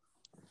 Whoa.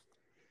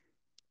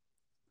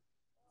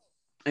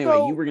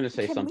 Anyway, you were going to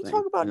say something. Can we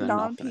talk about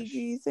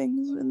non-PG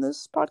things in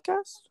this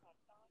podcast?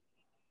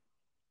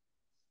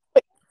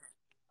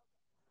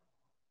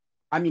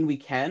 I mean, we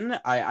can.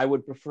 I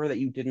would prefer that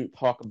you didn't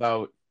talk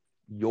about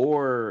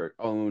your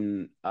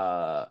own.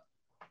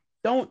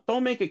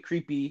 Don't make it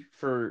creepy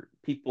for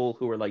people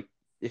who are like,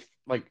 if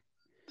like.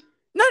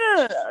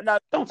 No.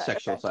 Don't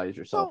sexualize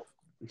yourself. So,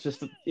 it's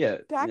just when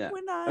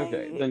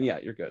okay, then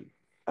you're good.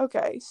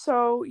 Okay,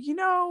 so you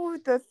know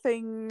the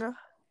thing,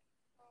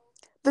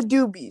 the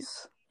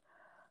doobies,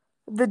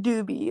 the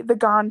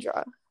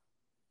ganja.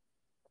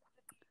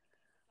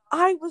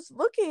 I was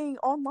looking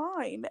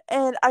online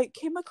and I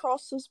came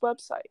across this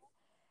website,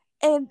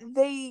 and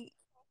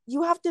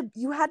you had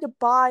to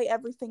buy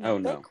everything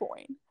in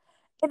Bitcoin,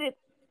 and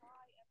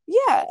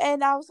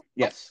and I was like,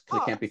 yes,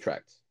 because it can't be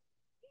tracked.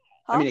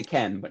 Huh? I mean, it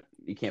can, but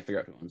you can't figure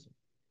out who owns it.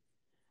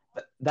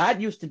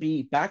 That used to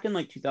be back in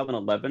like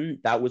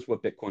 2011. That was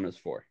what Bitcoin was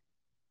for.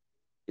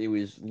 It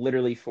was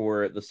literally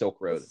for the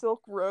Silk Road. The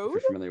Silk Road?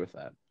 If you're familiar with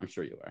that, I'm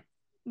sure you are.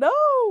 No.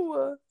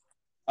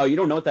 Oh, you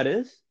don't know what that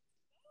is?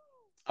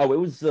 Oh, it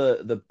was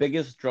the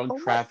biggest drug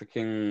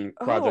trafficking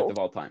project of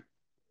all time.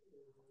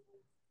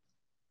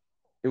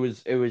 It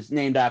was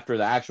named after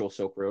the actual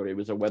Silk Road. It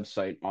was a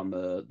website on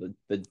the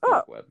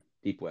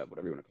deep web,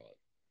 whatever you want to call it.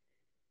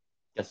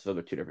 Guess those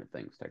are two different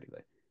things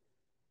technically.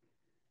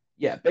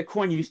 Yeah,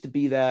 Bitcoin used to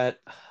be that.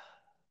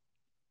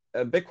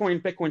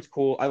 Bitcoin's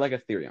cool. I like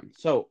Ethereum.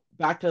 So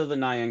back to the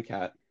Nyan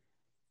Cat.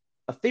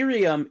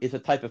 Ethereum is a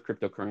type of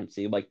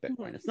cryptocurrency like Bitcoin.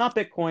 Mm-hmm. It's not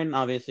Bitcoin,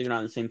 obviously. You're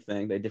not the same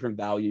thing. They have different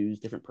values,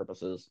 different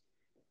purposes.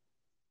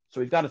 So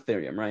we've got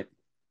Ethereum, right?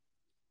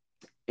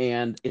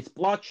 And it's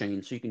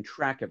blockchain, so you can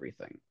track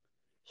everything.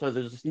 So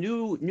there's this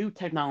new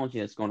technology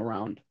that's going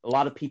around. A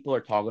lot of people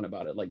are talking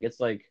about it. Like, it's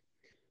like,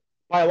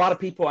 by a lot of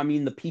people, I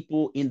mean the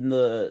people in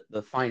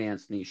the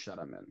finance niche that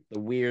I'm in. The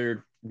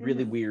weird,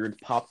 really weird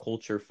pop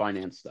culture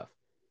finance stuff.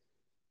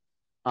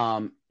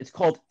 It's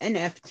called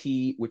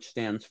NFT, which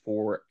stands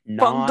for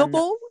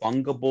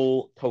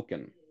non-fungible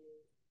token.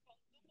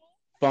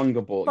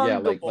 Fungible, yeah,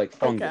 like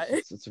fungus.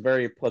 Okay. It's a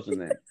very pleasant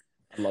name.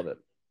 I love it.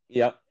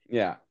 Yep,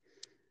 yeah.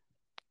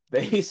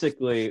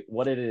 Basically,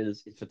 what it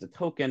is, it's a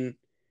token.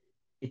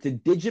 It's a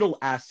digital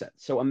asset.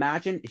 So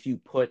imagine if you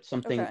put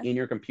something in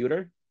your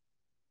computer,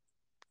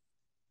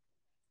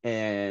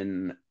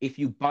 and if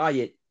you buy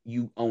it,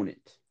 you own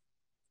it.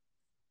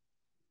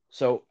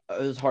 So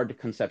it's hard to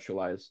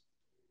conceptualize.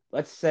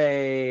 Let's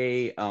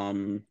say,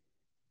 and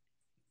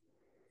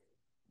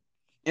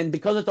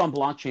because it's on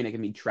blockchain, it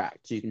can be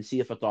tracked. So you can see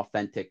if it's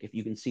authentic, if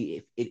you can see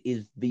if it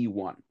is the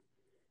one.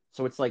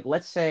 So it's like,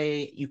 let's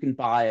say you can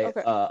buy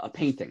a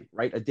painting,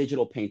 right? A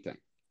digital painting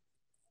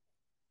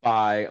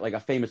by like a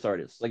famous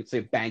artist. Like,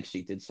 say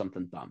Banksy did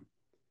something dumb.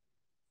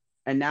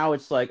 And now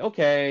it's like,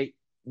 okay,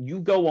 you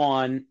go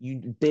on, you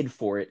bid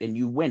for it, and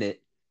you win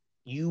it.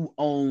 You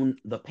own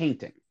the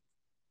painting.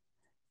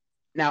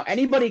 Now,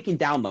 anybody can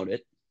download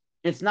it.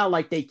 It's not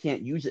like they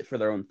can't use it for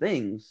their own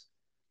things,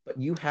 but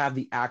you have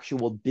the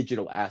actual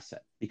digital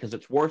asset because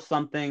it's worth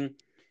something.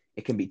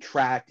 It can be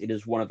tracked. It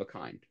is one of a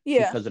kind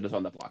because it is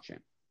on the blockchain.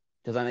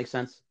 Does that make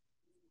sense?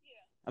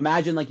 Yeah.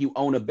 Imagine like you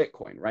own a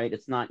Bitcoin, right?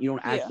 It's not, you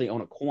don't actually own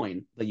a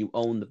coin, but you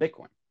own the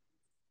Bitcoin.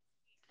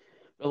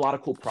 There are a lot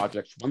of cool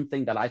projects. One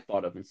thing that I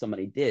thought of and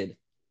somebody did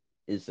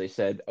is they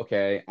said,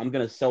 okay, I'm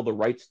going to sell the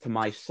rights to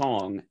my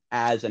song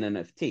as an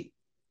NFT.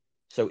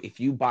 So if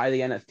you buy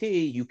the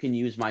NFT, you can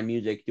use my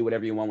music, do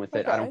whatever you want with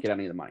it. I don't get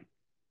any of the money.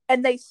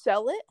 And they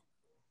sell it?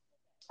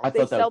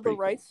 They sell the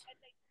rights?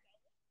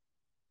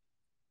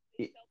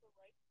 Cool.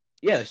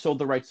 Yeah, they sold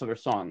the rights to their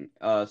song.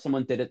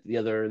 Someone did it the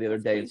other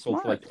day. It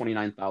sold for like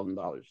 $29,000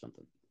 or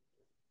something.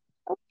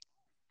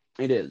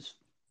 It is.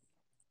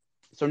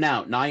 So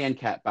now, Nyan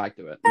Cat, back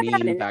to it.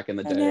 Me back in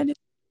the day.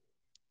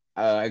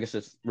 I guess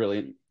it's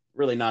really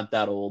not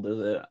that old, is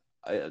it?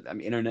 I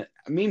mean, internet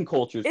meme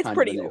culture is It's kind of a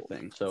pretty new old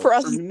thing. So for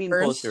us for meme Zoomers.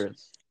 culture,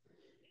 it's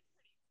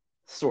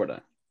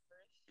sorta.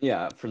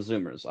 Yeah, for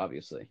Zoomers,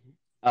 obviously.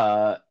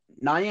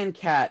 Nyan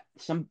Cat,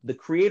 the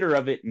creator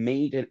of it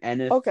made an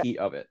Okay, NFT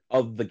of it,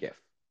 of the GIF.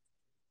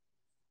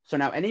 So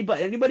now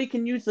anybody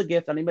can use the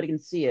GIF, anybody can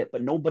see it,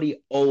 but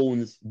nobody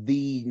owns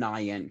the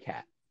Nyan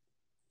Cat.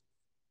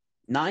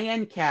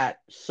 Nyan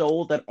Cat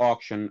sold at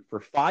auction for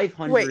wait. So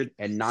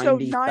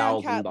Nyan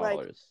Cat,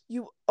 $590,000.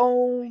 you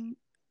own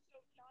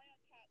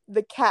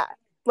the cat,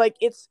 like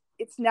it's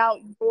now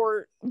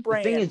your The thing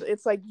brand. is,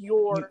 It's like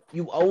you your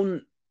you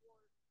own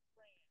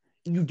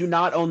you do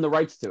not own the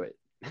rights to it.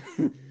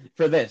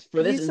 For this so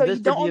in this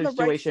you don't own particular the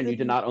rights to situation, you do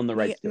the not own the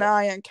rights to it.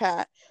 Nyan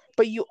Cat,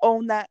 but you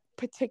own that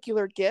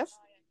particular GIF.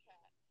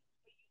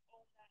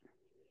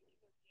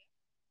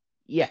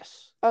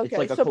 Yes, it's Okay,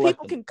 like a so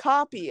people collectible. can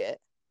copy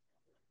it,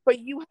 but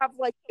you have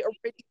like the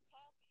original.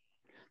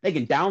 They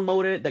can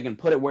download it, they can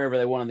put it wherever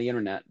they want on the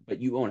internet,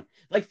 but you own it.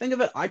 Like think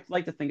of it, I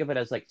like to think of it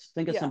as like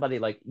think of Yeah. somebody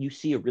like you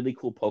see a really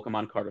cool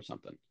Pokemon card or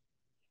something.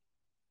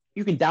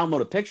 You can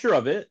download a picture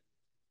of it.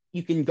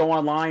 You can go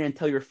online and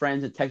tell your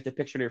friends and text a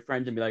picture to your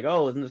friends and be like,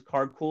 "Oh, isn't this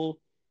card cool?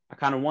 I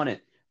kind of want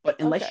it."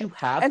 But unless Okay, you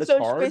have and the so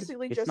it's card,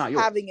 basically it's just not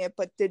yours. having it,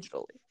 but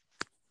digitally.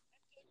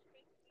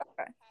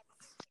 Okay.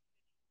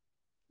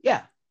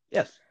 Yeah.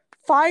 Yes.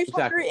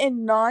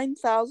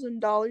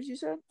 $509,000, you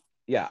said?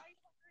 Yeah.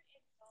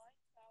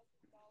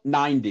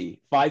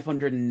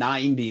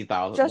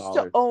 $590,000. Just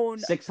to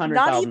own, not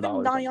even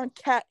 $600,000. Nyan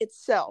Cat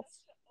itself,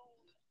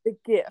 the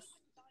GIF.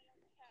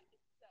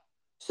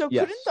 So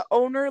Yes. couldn't the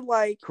owner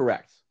like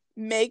Correct.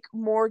 make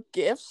more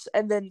GIFs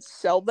and then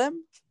sell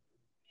them?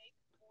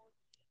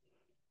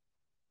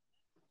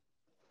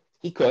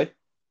 He could,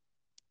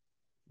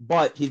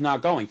 but he's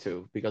not going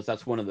to because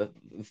that's one of the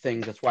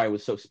things. That's why it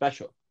was so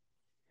special.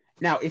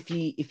 Now, if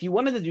he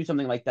wanted to do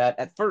something like that,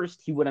 at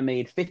first he would have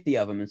made 50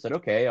 of them and said,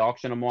 "Okay,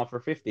 auction them off for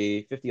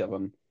 50 of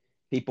them."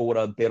 People would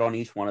have bid on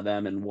each one of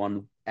them and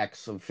won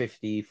X of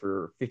 50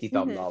 for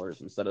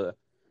 $50,000 instead of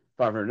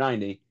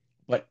 590.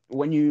 But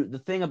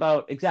the thing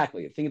about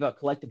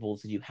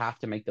collectibles is you have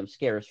to make them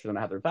scarce for them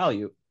to have their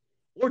value,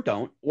 or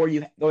don't, or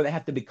they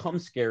have to become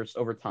scarce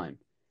over time.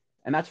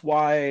 And that's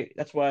why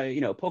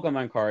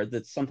Pokemon cards,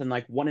 it's something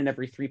like 1 in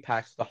every 3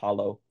 packs the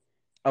holo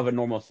of a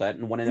normal set,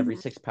 and 1 in every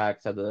 6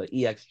 packs has the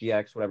EX,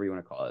 GX, whatever you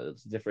want to call it.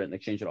 It's different. They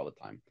change it all the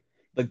time.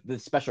 The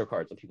special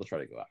cards that people try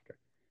to go after.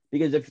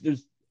 Because if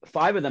there's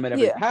 5 of them in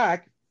every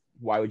pack,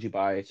 why would you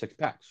buy 6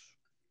 packs?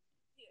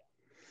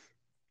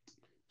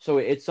 So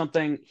it's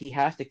something he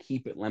has to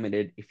keep it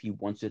limited if he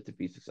wants it to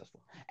be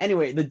successful.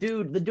 Anyway, the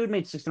dude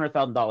made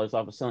 $600,000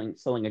 off of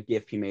selling a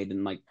GIF he made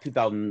in like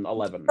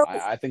 2011.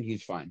 I think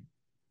he's fine.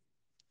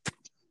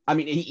 I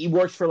mean, he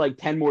works for like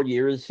 10 more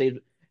years.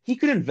 He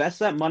could invest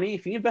that money.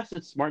 If he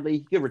invested smartly,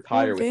 he could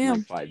retire within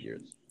like 5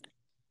 years.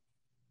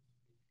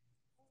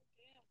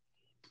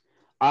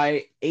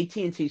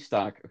 AT&T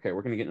stock. Okay,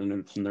 we're gonna get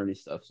into some nerdy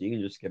stuff, so you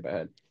can just skip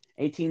ahead.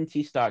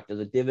 AT&T stock does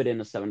a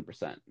dividend of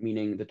 7%,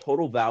 meaning the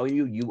total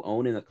value you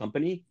own in the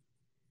company,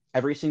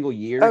 every single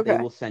year they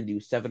will send you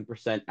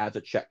 7% as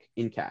a check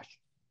in cash.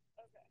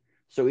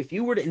 So if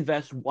you were to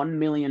invest $1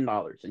 million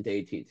into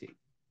AT&T,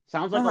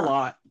 sounds like a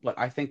lot, but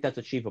I think that's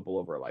achievable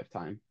over a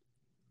lifetime.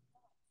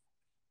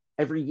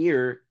 Every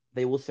year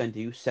they will send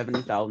you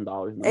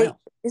 $70,000 in the mail.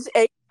 Is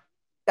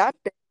that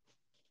big?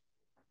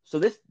 So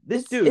this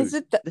dude is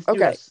it this dude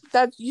okay? has,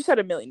 That you said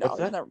 $1 million.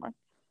 Never mind.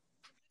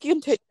 You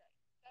can take.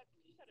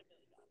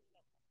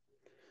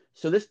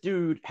 So this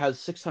dude has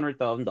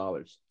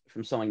 $600,000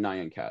 from selling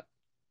Nyan Cat.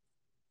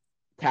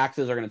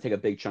 Taxes are going to take a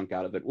big chunk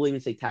out of it. We'll even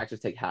say taxes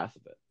take half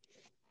of it.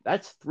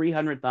 That's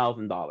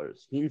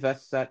 $300,000. He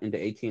invests that into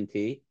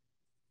AT&T.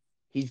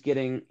 He's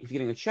getting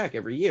a check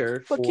every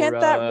year for can't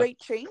that rate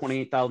change?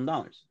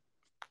 $28,000.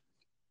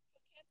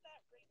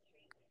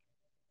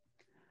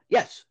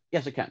 Yes,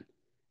 it can.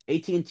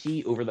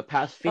 AT&T over the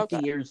past 50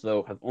 years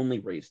though have only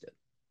raised it.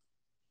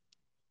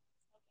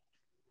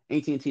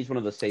 AT&T is one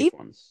of the safe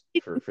ones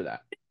for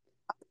that.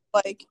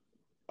 Like,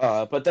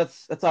 but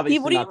that's obviously he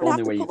wouldn't not the even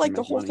only have way to you put like can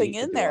the make whole money. thing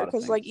in there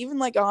because like even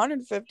like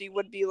 150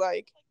 would be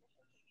like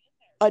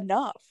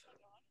enough.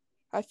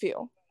 I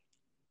feel.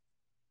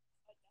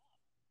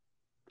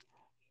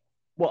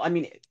 Well, I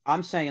mean,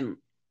 I'm saying.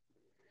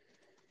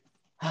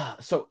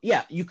 So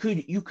yeah, you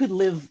could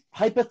live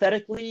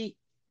hypothetically.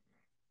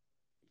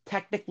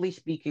 Technically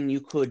speaking, he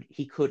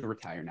could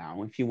retire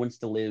now if he wants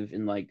to live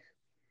in like,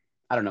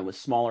 I don't know, a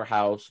smaller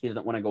house. He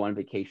doesn't want to go on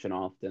vacation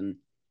often.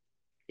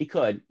 He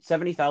could.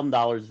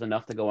 $70,000 is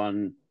enough to go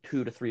on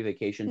 2 to 3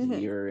 vacations a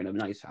year in a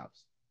nice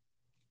house,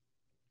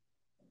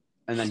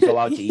 and then go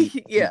out to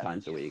eat 3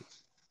 times a week.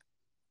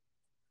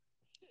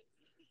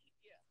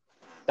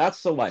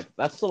 That's the life.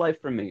 That's the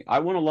life for me. I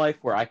want a life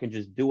where I can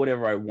just do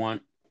whatever I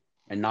want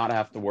and not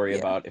have to worry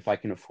about if I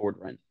can afford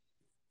rent.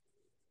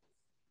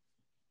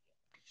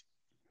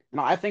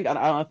 No, I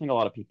don't think a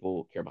lot of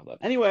people care about that.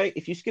 Anyway,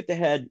 if you skipped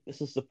ahead,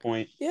 this is the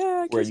point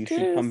where you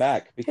should come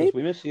back because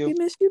we miss you. We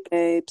miss you,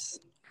 babes.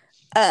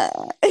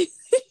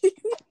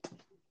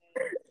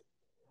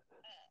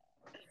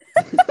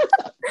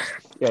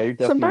 Yeah, you're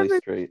definitely Sometimes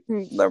straight.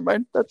 never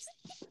mind. It's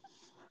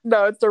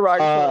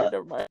derogatory.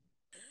 Never mind.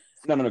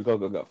 No,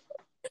 go.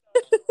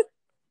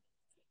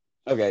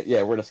 Okay,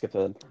 yeah, we're gonna skip to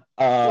that. Do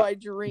Uh, I do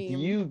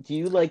dream?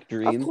 you like Of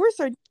Dream? course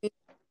I do.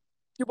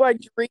 Do I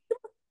dream?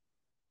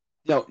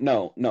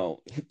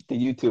 No, the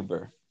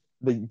YouTuber.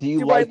 Do you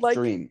Do I like like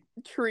Dream?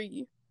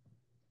 tree?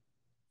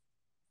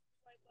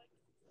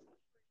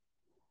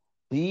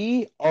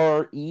 DREAM, the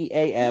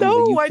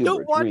No, I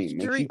don't YouTuber watch Dream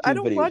makes Dream. I YouTube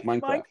don't videos, watch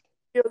Minecraft. Minecraft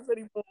videos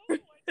anymore.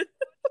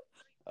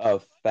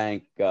 Oh,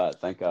 thank God,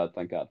 thank God,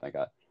 thank God, thank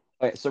God.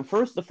 Okay, so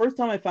the first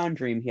time I found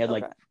Dream, he had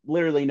like Okay.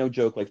 literally no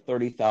joke, like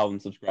 30,000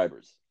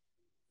 subscribers.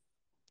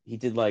 He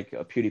did like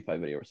a PewDiePie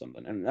video or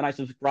something, and then I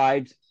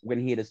subscribed when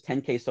he had his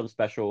 10K sub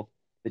special.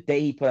 The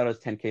day he put out his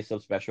 10K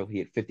sub special, he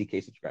had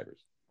 50K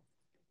subscribers.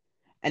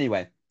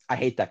 Anyway, I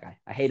hate that guy.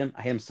 I hate him.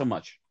 I hate him so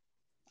much.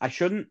 I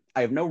shouldn't.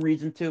 I have no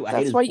reason to. I hate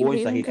That's his why you voice.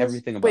 hate I him hate because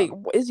everything about wait,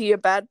 him. is he a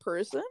bad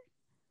person?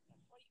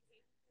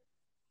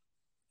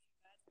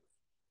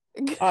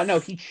 No,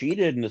 he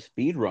cheated in the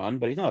speed run,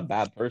 but he's not a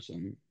bad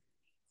person.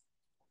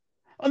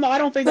 Oh no, I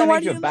don't think Then that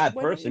makes you a bad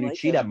why don't you person. You like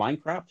cheat at him?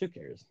 Minecraft, who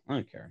cares? I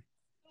don't care.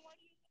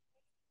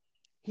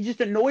 He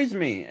just annoys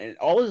me. And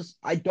all his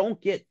I don't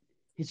get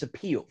his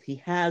appeal. He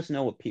has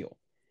no appeal.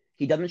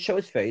 He doesn't show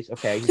his face.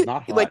 Okay, he's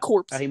not Like hot.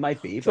 corpse He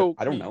might be, but choke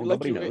I don't me know.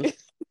 like Nobody you. knows.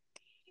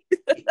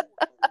 He,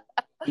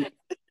 he,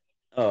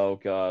 oh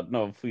God,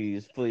 no!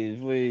 Please!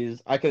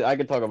 I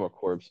could talk about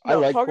Corpse. I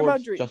No, like talk about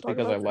Corpse Dream. just Talk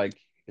because I about Dream. like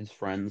his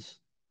friends.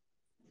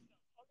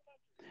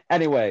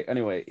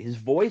 Anyway, his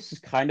voice is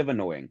kind of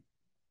annoying.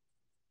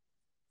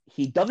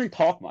 He doesn't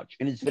talk much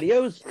in his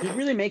videos. He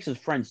really makes his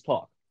friends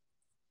talk.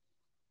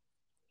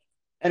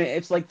 And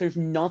it's like there's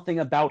nothing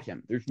about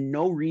him. There's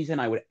no reason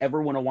I would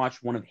ever want to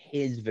watch one of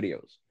his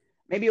videos.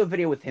 Maybe a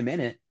video with him in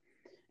it.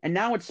 And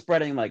now it's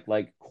spreading like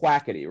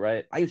Quackity,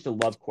 right? I used to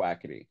love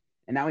Quackity.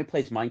 And now he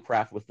plays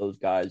Minecraft with those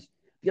guys.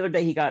 The other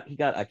day he got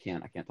I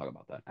can't talk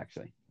about that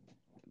actually.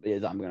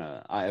 Because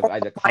I have a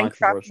Minecraft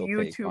controversial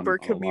take YouTuber on a lot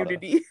of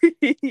community.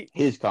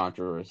 his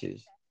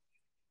controversies.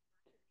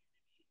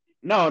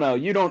 No,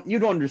 you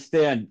don't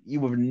understand.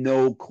 You have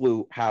no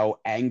clue how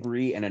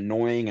angry and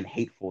annoying and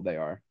hateful they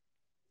are.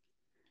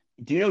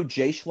 Do you know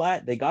Jay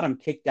Schlatt? They got him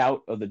kicked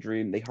out of the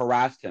Dream. They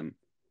harassed him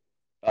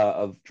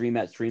of Dream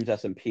at Streams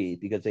SMP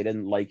because they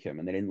didn't like him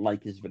and they didn't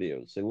like his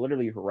videos. They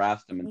literally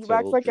harassed him You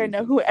act until like I Dream know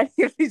came who back.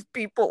 any of these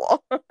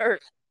people are.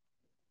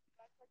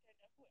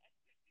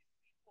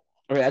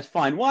 Okay, that's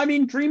fine. Well, I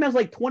mean, Dream has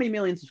like 20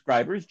 million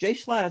subscribers. Jay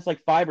Schlatt has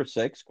like 5 or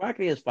 6.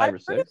 Quackity has five I've or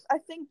heard of, six. I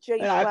think, Jay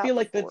And I Schlatt feel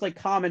like before. that's like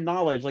common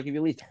knowledge. Like if you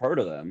at least heard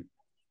of them.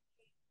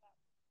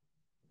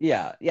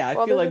 Yeah. I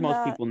Well, feel other like than most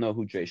that, people know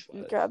who Jay you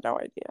Schlatt is. got no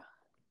idea.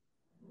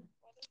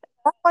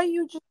 That's why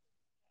you just.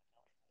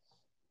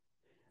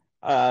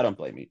 I don't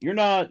blame you. You're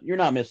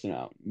not missing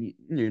out.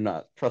 You're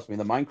not. Trust me.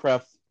 The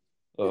Minecraft.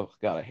 Oh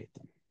God, I hate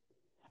them.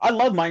 I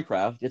love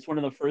Minecraft. It's one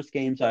of the first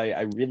games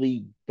I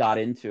really got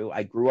into.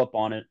 I grew up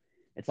on it.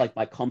 It's like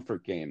my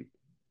comfort game.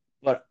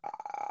 But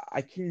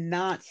I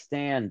cannot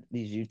stand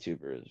these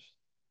YouTubers.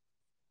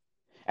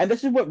 And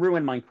this is what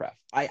ruined Minecraft.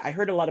 I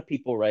heard a lot of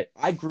people, right?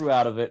 I grew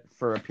out of it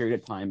for a period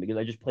of time because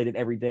I just played it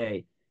every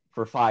day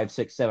for 5,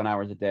 6, 7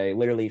 hours a day.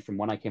 Literally from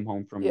when I came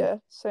home from Yeah,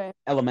 same.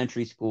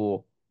 elementary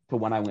school to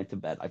when I went to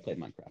bed, I played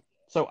Minecraft.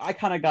 So I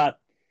kind of got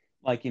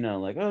like,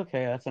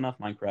 okay, that's enough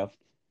Minecraft.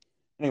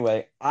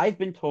 Anyway, I've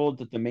been told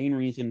that the main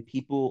reason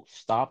people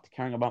stopped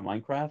caring about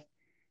Minecraft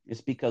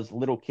is because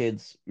little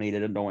kids made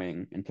it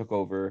annoying and took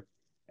over,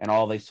 and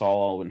all they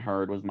saw and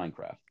heard was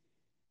Minecraft.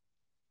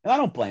 And I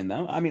don't blame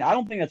them. I mean, I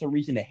don't think that's a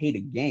reason to hate a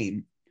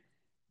game,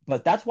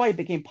 but that's why it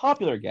became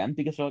popular again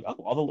because they're like, oh,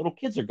 all the little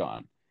kids are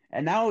gone,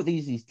 and now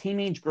these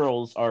teenage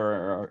girls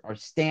are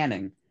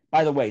standing.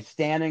 By the way,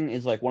 standing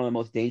is like one of the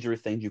most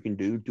dangerous things you can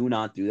do. Do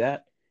not do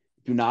that.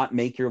 Do not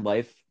make your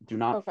life. Do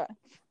not Okay.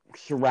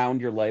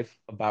 surround your life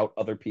about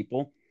other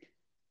people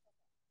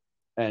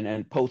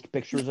and post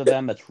pictures of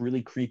them. That's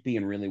really creepy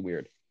and really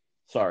weird.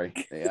 Sorry,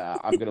 yeah,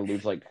 I'm gonna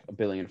lose like a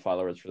billion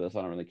followers for this.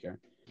 I don't really care.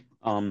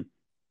 Um,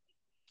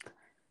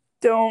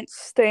 Don't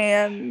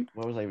stand.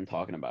 what was I even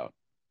talking about?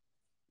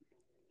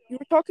 You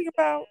were talking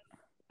about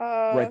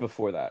Right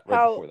before that. Right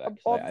how before that,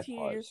 because all the I paused.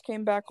 teenagers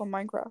came back on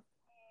Minecraft.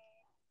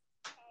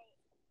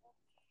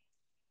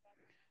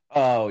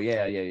 Oh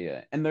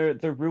yeah. And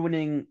they're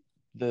ruining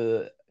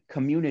the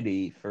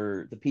community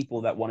for the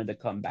people that wanted to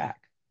come back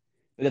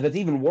because it's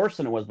even worse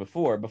than it was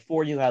before.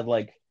 Before you had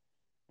like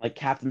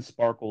Captain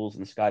Sparkles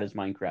and Sky Does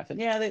Minecraft, and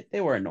yeah,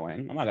 they were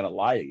annoying. I'm not gonna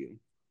lie to you,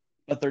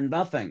 but they're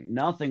nothing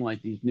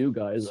like these new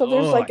guys. So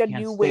there's Oh, I like a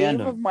can't new stand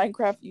wave of them.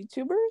 Minecraft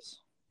YouTubers.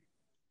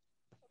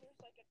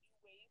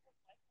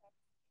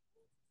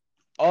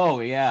 Oh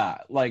yeah,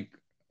 like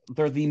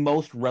they're the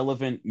most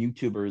relevant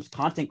YouTubers,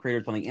 content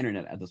creators on the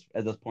internet at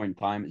this point in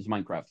time is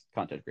Minecraft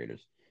content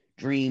creators.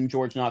 Dream,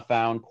 George Not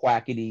Found,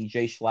 Quackity,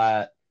 Jay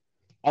Schlatt.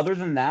 Other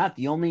than that,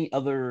 the only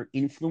other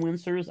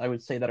influencers I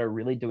would say that are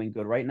really doing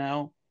good right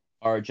now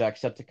are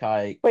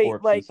Jacksepticeye, Wait,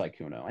 Corpse, and like,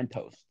 Sykkuno, and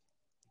Toast.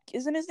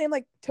 isn't his name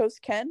like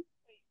Toast Ken?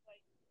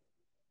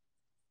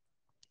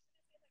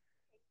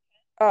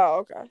 Oh,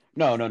 okay.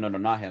 No,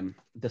 not him.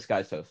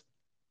 Disguised host.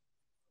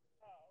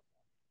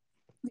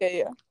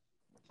 Yeah.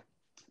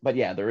 But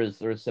yeah, there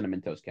is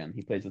Cinnamon Toast Ken.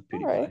 He plays with All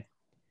PewDiePie. right.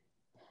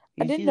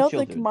 I didn't He's a know chill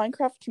the dude.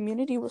 Minecraft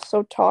community was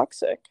so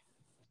toxic.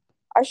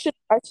 I should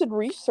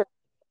research.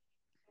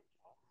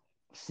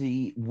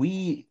 See,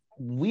 we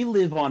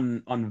live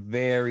on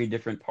very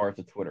different parts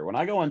of Twitter. When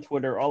I go on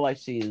Twitter, all I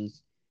see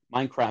is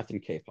Minecraft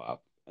and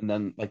K-pop, and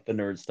then like the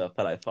nerd stuff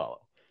that I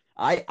follow.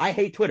 I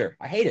hate Twitter.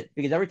 I hate it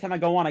because every time I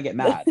go on, I get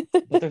mad.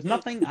 But there's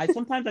nothing.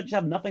 Sometimes I just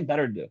have nothing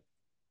better to do,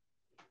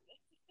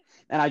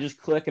 and I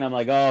just click, and I'm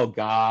like, oh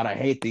God, I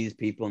hate these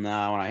people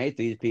now, and I hate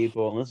these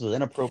people, and this is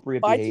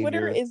inappropriate My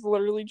Twitter behavior. is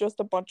literally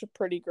just a bunch of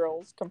pretty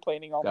girls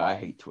complaining God, online. I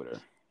hate Twitter.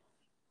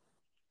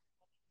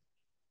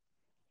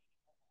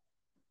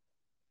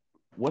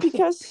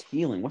 What's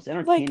appealing? What's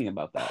entertaining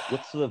about that?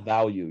 What's the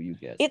value you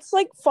get? It's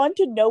like fun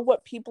to know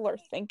what people are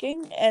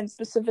thinking, and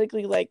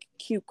specifically like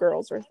cute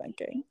girls are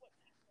thinking.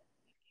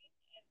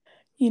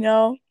 You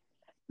know?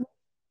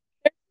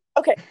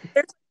 Okay,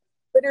 there's a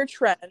Twitter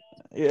trend.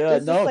 Yeah,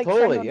 there's no, this, like,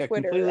 totally. trend on Yeah,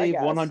 Twitter, completely, I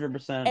guess.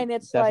 100%. And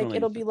it's like Definitely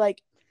it'll be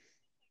like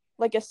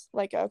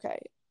okay.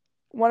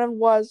 One of them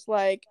was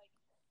like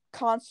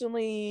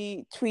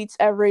constantly tweets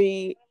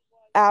every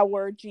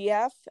hour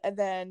GF, and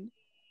then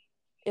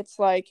it's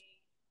like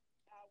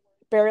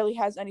barely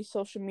has any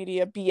social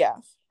media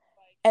BF.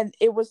 And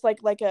it was like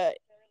a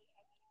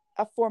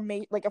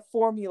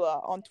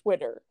formula on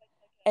Twitter.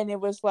 And it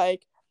was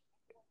like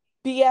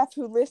BF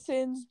who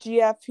listens,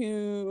 GF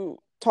who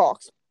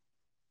talks.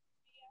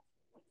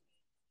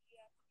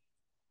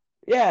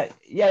 Yeah.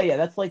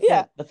 That's like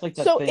that's like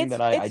that so thing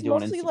that I it's do on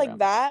mostly Instagram. like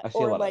that, I see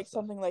a or lot of like that stuff.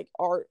 something like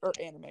art or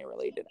anime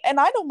related, and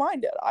I don't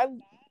mind it.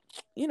 I'm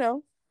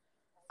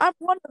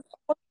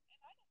wonderful,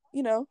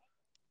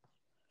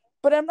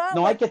 but I'm not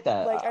No, like, I get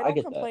that. like I I don't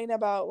get complain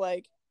about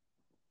like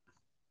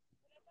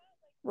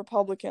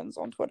Republicans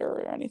on Twitter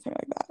or anything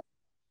like that.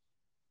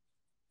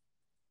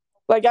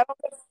 Like I don't.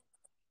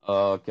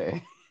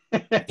 Okay.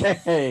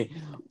 Hey,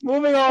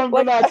 moving on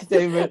from that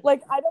statement.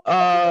 Like I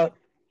don't.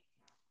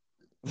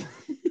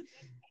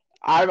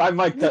 I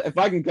might cut if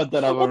I can cut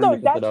that up. Well, I'm no, gonna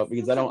cut that's that up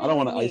because I don't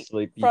want to me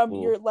isolate people from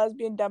your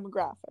lesbian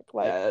demographic.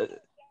 Like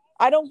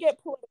I don't get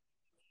political.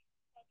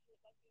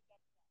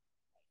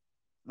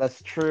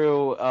 That's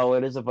true. Oh,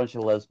 it is a bunch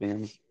of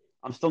lesbians.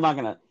 I'm still not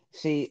gonna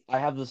see. I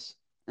have this.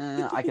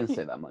 I can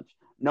say that much.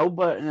 No,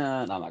 but no,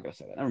 I'm not gonna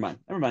say that. Never mind.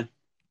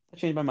 I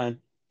changed my mind.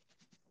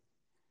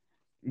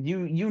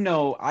 You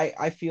know,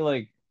 I feel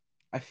like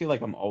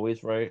I'm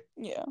always right.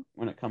 Yeah.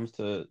 When it comes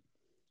to It's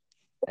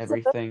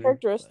everything. a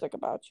characteristic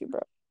about you,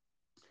 bro.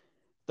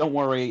 Don't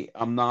worry,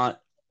 I'm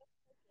not.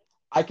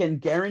 I can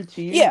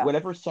guarantee you,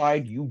 whatever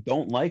side you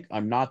don't like,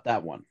 I'm not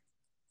that one.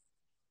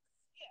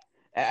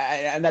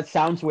 And that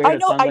sounds weird.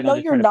 It sounds like I'm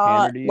just trying to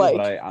pander to you,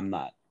 but I'm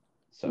not.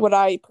 So don't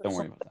worry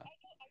about that.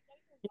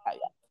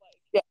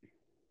 Yeah.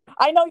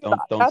 I know you're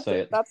not. Don't say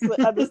it. That's the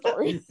end of the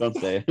story. Don't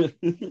say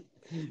it.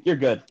 You're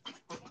good.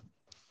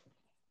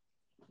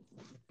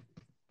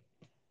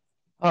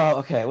 Oh,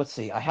 okay. Let's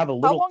see. I have a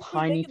little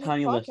tiny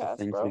list of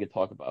things we could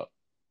talk about.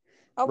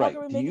 How long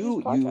are we making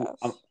this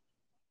podcast?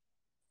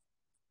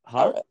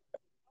 Huh?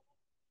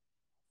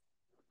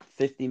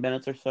 15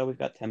 minutes or so. We've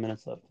got 10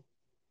 minutes left.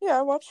 Yeah,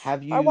 I watch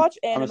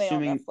anime on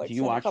Netflix. Do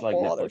you watch like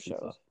Netflix and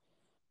stuff?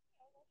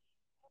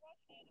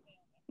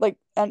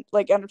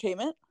 Like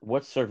entertainment?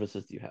 What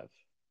services do you have?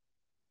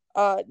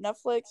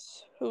 Netflix,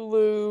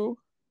 Hulu.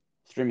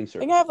 Streaming services. I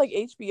think I have like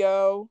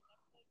HBO.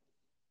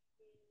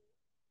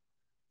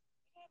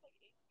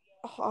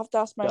 Oh, I'll have to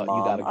ask my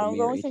mom.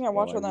 The only thing I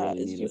watch on that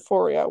is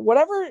Euphoria.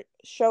 Whatever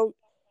show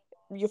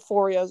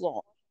Euphoria is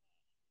on.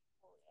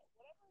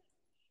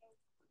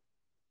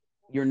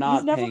 You're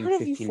not paying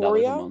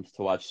 $15 a month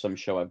to watch some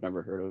show I've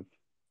never heard of.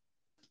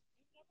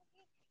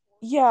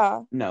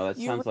 Yeah. No, that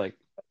sounds like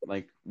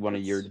one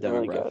of your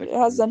demographics. Really, it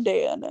has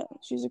Zendaya in it.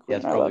 She's a queen.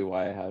 That's probably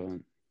why I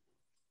haven't.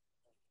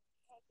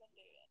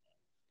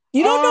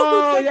 You don't know who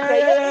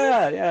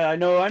Zendaya is? Yeah. I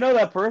know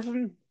that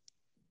person.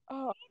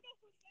 Oh.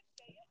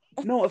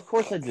 No, of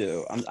course I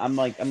do. I'm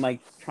like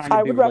trying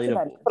to be relatable.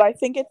 Recommend it, but I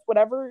think it's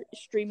whatever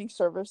streaming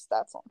service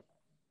that's on.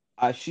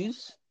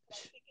 She's.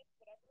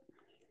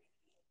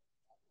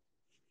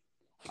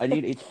 I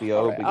need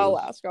HBO right,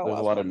 because there's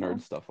a lot of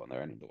nerd stuff on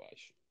there I need to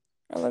watch.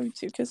 I love you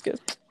too. Kiss.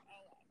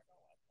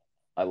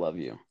 I love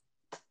you.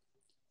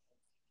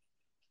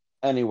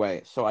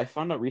 Anyway, so I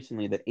found out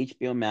recently that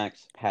HBO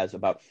Max has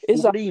about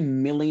 40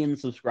 million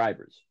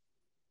subscribers.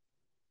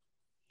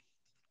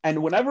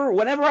 And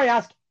whenever I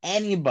ask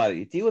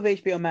anybody, do you have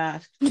HBO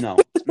Max? No.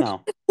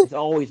 It's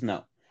always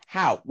no.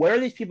 How? Where are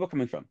these people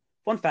coming from?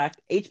 Fun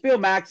fact, HBO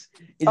Max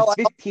is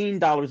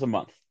 $15 a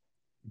month.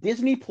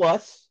 Disney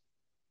Plus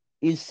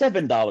is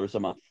 $7 a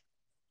month.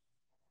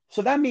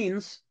 So that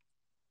means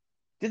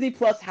Disney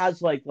Plus has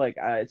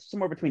it's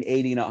somewhere between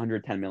 80 and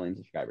 110 million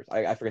subscribers.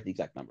 I forget the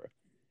exact number.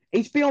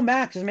 HBO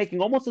Max is making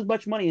almost as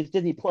much money as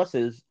Disney Plus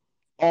is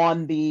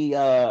on the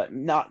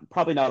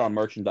probably not on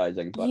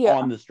merchandising, but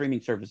on the streaming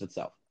service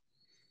itself.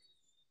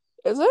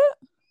 Is it?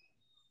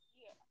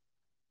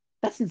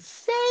 That's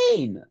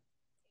insane.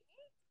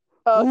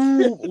 Uh,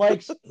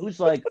 Who's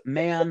like,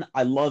 man,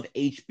 I love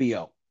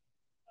HBO.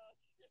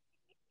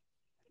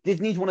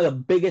 Disney's one of the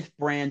biggest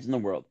brands in the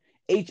world.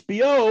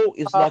 HBO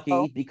is lucky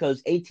oh,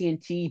 because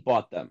AT&T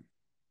bought them.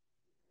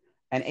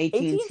 And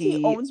AT&T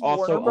AT&T owns Warner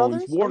also owns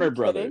Brothers. Are Warner you kidding?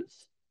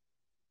 Brothers.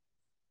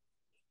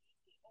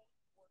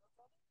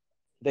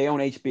 They own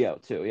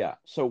HBO too, yeah.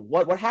 So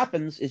what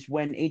happens is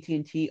when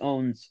AT&T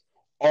owns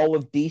all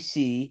of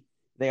DC,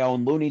 they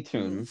own Looney Hmm.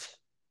 Tunes,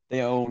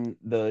 they own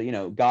the,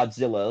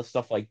 Godzilla,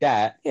 stuff like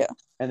that, Yeah.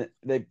 and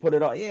they put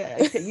it all, yeah,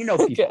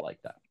 people Okay.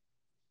 like that.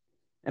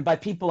 And by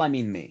people I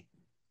mean me.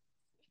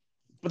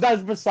 But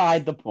that's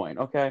beside the point,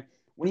 okay?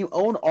 When you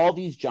own all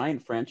these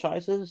giant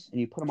franchises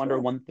and you put them under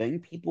True. one thing,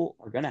 people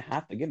are going to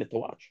have to get it to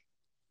watch.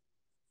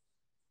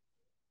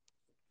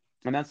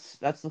 And that's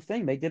the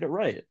thing. They did it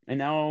right. And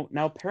now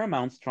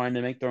Paramount's trying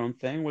to make their own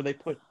thing where they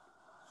put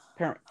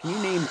Paramount. Can you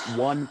name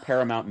one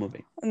Paramount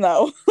movie?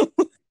 No.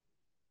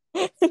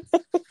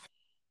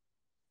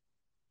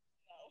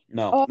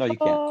 No, no, you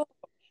can't. Uh,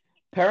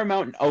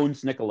 Paramount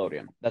owns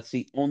Nickelodeon. That's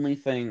the only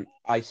thing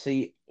I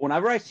see.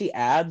 Whenever I see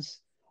ads,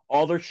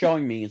 all they're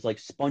showing me is like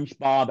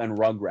SpongeBob and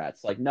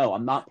Rugrats. Like, no,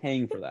 I'm not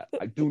paying for that.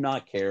 I do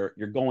not care.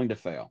 You're going to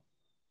fail.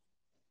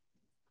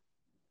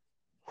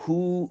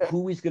 Who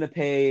is gonna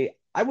pay?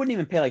 I wouldn't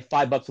even pay like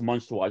 $5 a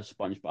month to watch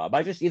SpongeBob.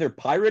 I just either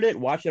pirate it,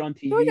 watch it on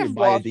feel like TV, or I've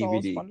buy a watched all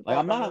of DVD. Like SpongeBob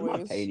I'm not paying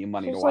anyways. you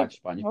money to Cause like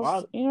watch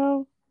most,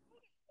 SpongeBob.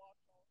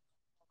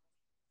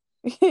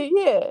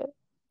 Yeah.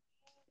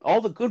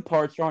 All the good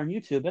parts are on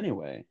YouTube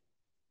anyway.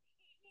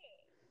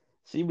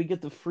 See, we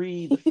get the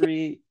free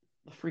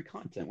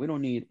content. We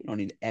don't need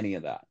any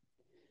of that.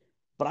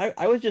 But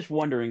I was just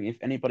wondering if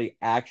anybody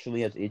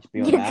actually has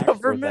HBO The Max, or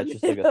is that government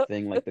just like made a up.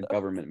 thing like the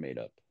government made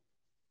up?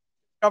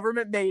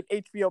 Government made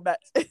HBO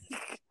Max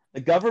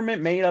The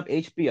government made up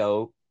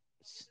HBO.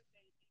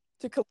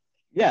 to collect.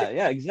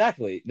 Yeah,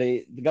 exactly.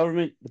 The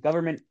government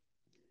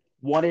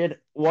wanted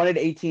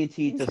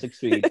AT&T to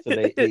succeed, so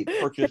they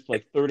purchased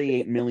like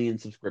 38 million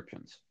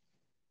subscriptions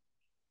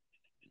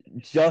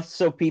just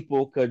so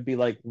people could be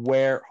like,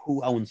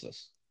 who owns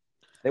this?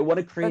 They want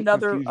to create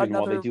confusion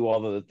while they Another do all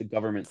the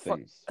government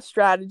things.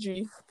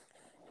 strategy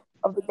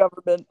of the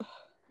government.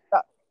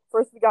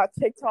 First we got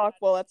TikTok.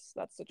 Well, that's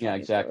the Yeah,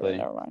 Chinese government. exactly.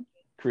 Never mind.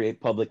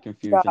 Create public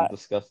confusion. Got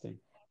Disgusting.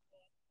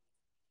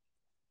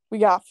 we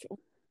got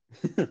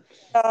you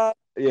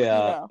Yeah,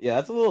 know yeah,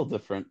 that's a little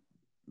different,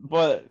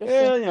 but just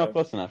yeah, another.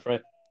 close enough,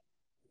 right?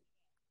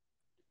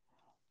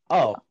 Yeah.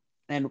 Oh,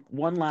 and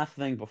one last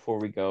thing before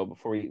we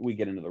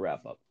get into the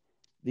wrap up.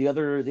 The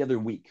other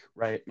week,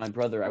 right? My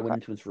brother, I went Okay.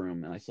 into his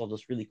room and I saw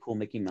this really cool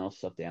Mickey Mouse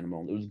stuffed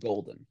animal. It was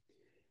golden.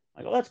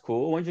 I go, that's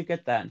cool. When'd you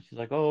get that? And she's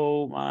like,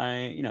 oh,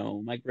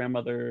 my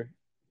grandmother,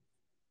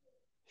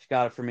 she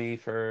got it for me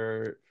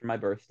for my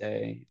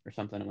birthday or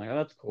something. I'm like, oh,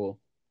 that's cool.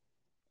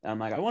 And I'm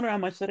like, I wonder how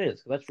much that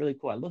is. 'Cause that's really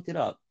cool. I looked it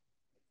up.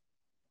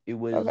 It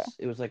Okay. was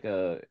it was like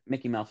a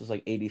Mickey Mouse's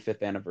like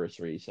 85th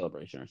anniversary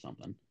celebration or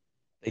something.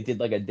 They did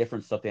like a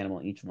different stuffed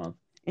animal each month.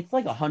 It's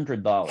like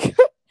 $100.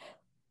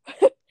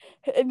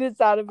 And it's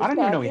out of I his didn't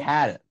even know he package.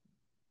 had it.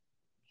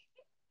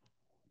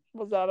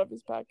 Was out of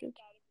his package.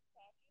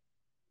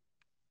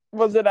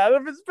 Was it out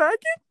of his package?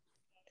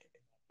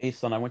 Hey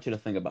son, I want you to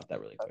think about that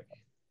really quick.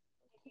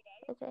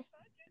 Okay.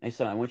 Hey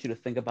son, I want you to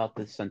think about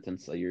this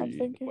sentence that I'm the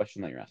thinking.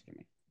 question that you're asking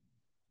me.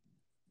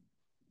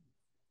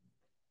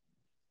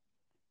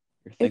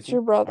 You're It's thinking?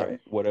 your All right.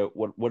 brother.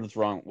 What is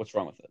wrong? What's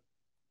wrong with it?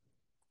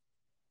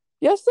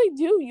 Yes, they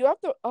do. You have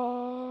to.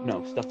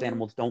 No, stuffed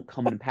animals don't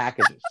come in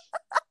packages.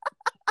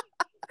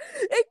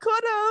 It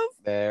could have.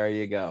 There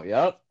you go.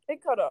 Yep.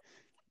 It could have.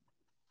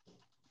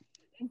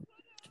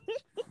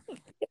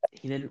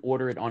 He didn't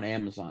order it on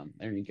Amazon.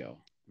 There you go.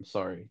 I'm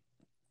sorry.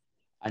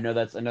 I know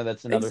that's another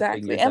thing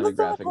Exactly. your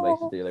Amazon. demographic likes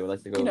to do. They would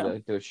like to You go know.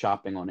 do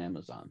shopping on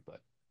Amazon,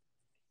 but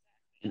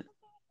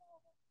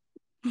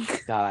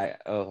God,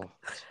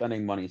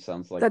 spending money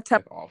sounds like, That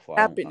type awful. of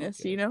I don't happiness,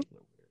 feel you it's know.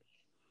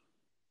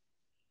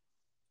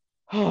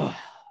 a little weird.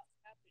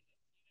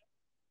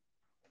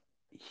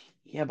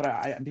 Yeah, but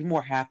I'd be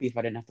more happy if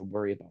I didn't have to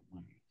worry about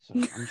money. So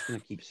I'm just gonna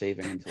keep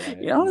saving until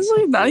Yeah, I'm like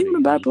honestly, not even 40 a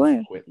and then bad just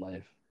plan. quit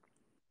life.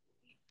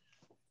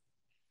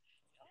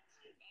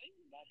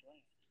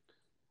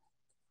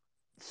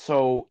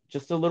 So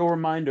just a little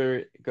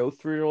reminder: go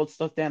through your old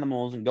stuffed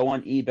animals and go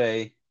on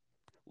eBay,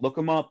 look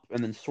them up,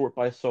 and then sort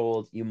by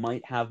sold. You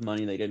might have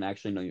money they didn't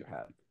actually know you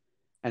had.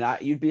 And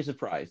you'd be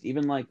surprised.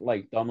 Even like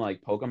dumb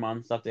like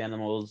Pokemon stuffed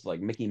animals,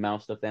 like Mickey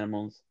Mouse stuffed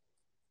animals,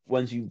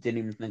 ones you didn't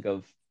even think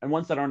of, and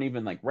ones that aren't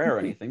even like rare or Mhm.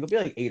 anything. They'll be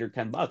like $8 or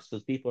 $10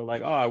 because people are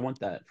like, oh, I want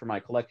that for my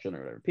collection or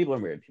whatever. People are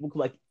weird. People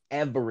collect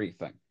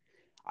everything.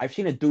 I've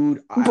seen a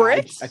dude. I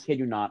Bricks, kid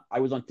you not. I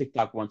was on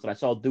TikTok once and I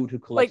saw a dude who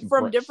collects like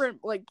from bricks.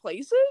 different like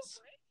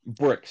places.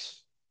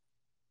 Bricks.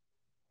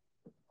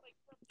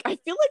 I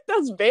feel like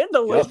that's Yep,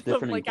 vandalism.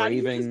 different Like, how do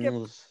you just get?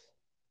 engravings.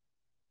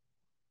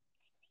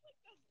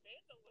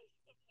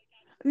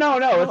 No,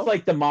 it's Oh,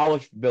 like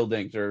demolished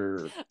buildings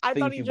or I thought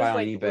things he you buy just on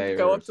like eBay would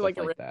go or up to stuff like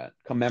like that.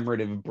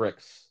 Commemorative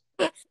bricks.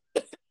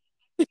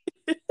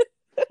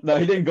 No,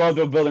 he didn't go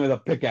into a building with a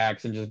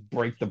pickaxe and just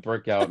break the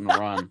brick out and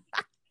run.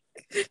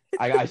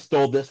 I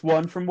stole this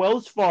one from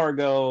Wells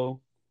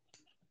Fargo.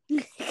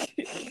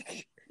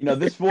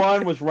 This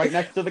one was right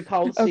next to the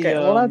Coliseum. Okay,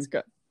 well, that's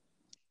good.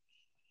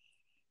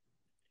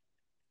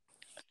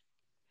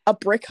 A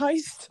brick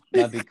heist?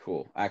 That'd be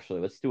cool.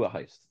 Actually, let's do a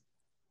heist.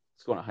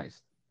 Let's go on a heist.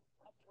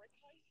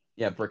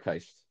 Yeah, brick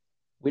heist.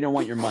 We don't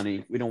want your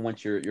money. We don't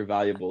want your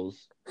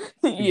valuables.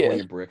 We want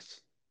your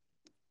bricks.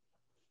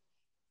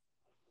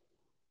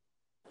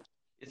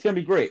 It's gonna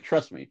be great.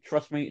 Trust me.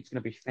 Trust me. It's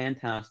gonna be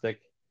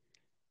fantastic.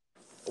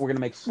 We're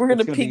gonna make. We're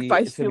gonna peak by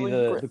It's gonna be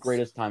the bricks.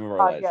 greatest time of our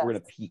lives. Yes. We're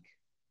gonna peak.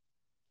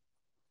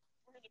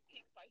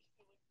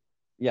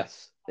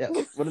 Yes. Yes.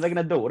 What are they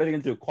gonna do? What are they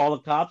gonna do? Call the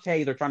cops?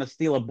 Hey, they're trying to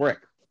steal a brick.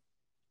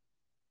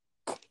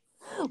 We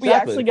Exactly.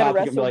 actually The get cops are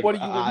arrested. gonna be like, What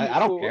are you? I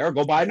don't care.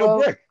 Go buy a new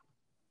Well, brick.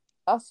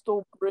 I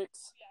stole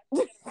bricks.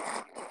 I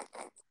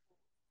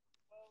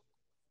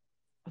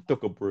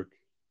took a brick.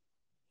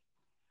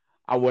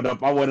 I went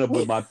up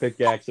with my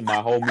pickaxe and my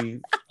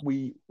homie.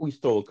 We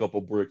stole a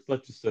couple bricks.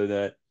 Let's just say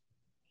that.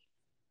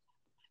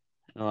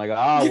 And I'm like,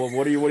 well,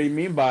 what do you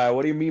mean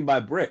by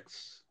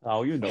bricks?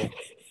 Oh,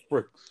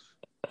 bricks.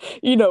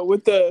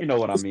 With the. You know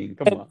what I mean.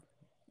 Come on.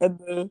 And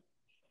the.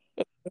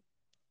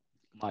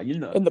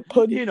 And the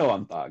pudding. You know what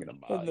I'm talking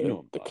about.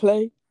 And the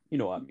clay. You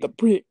know what I mean. The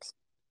bricks.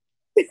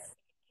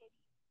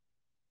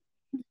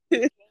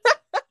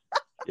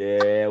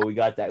 Yeah, we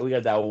got that. We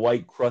got that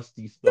white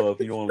crusty stuff.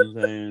 You know what I'm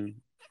saying?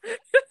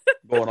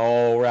 Going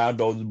all around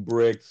those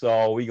bricks.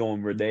 Oh, we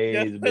going for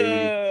days,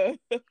 baby.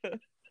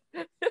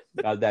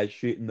 Got that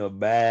shit in the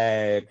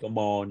bag. Come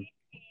on.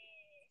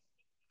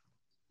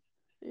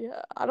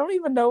 Yeah, I don't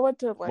even know what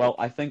to like. Well,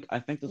 I think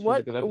this was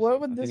a good episode.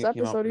 What would this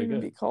episode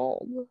even be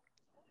called?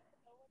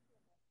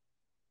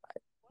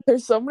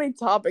 There's so many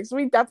topics.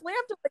 We definitely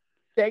have to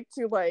stick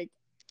to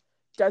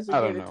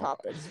designated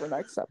topics for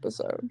next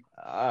episode.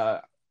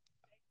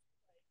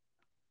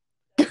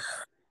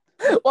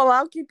 Well,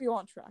 I'll keep you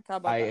on track. How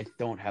about I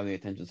don't have the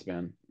attention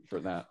span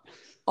for that.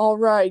 All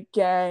right,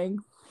 gang.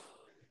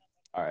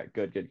 All right,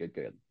 good.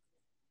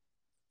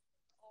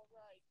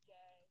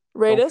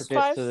 Rate us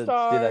 5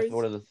 stars.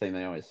 What is the thing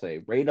they always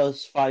say? Rate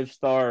us 5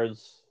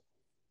 stars.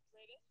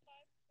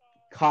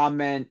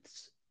 Comment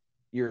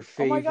your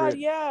favorite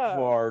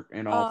part,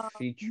 and I'll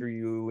feature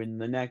you in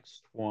the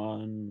next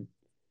one.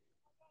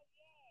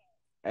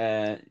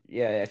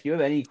 If you have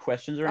any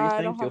questions or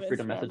anything, feel free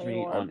to message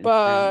me on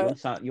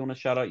Instagram. You want to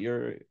shout out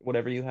your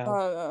whatever you have?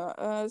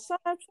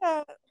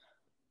 Snapchat.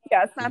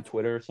 Yeah, Snapchat.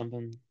 Twitter or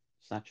something.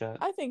 Snapchat.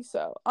 I think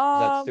so. Is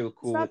that still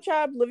cool?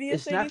 Snapchat, Livia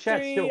is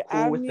Snapchat still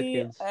cool with the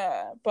kids?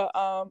 But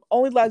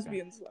only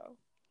lesbians though.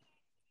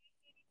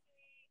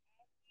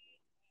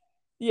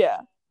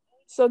 Yeah.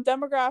 So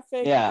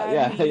demographic.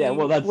 Yeah.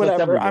 Well, that's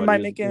whatever. That's I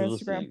might make an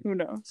Instagram. Who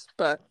knows?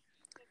 But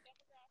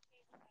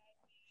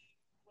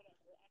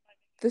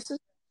this is.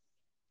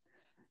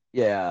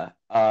 Yeah.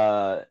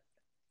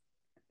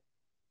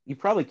 You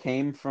probably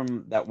came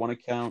from that one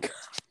account,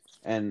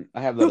 and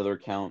I have that other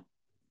account,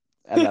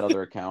 and that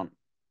other account.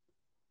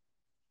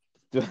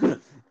 Do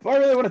I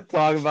really want to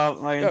talk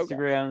about my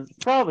Instagram? Okay.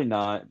 Probably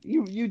not.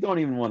 You don't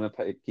even want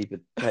to keep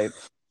it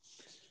typed.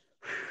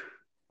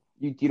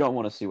 You don't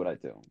want to see what I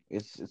do.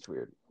 It's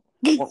weird.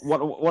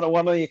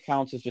 One of the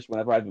accounts is just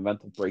whenever I have a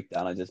mental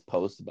breakdown, I just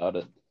post about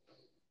it,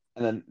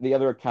 and then the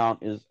other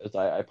account is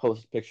I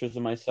post pictures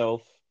of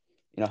myself,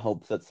 in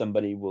hopes that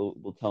somebody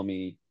will tell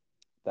me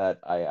that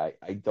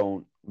I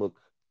don't look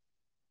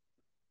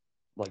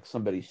like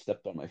somebody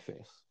stepped on my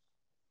face.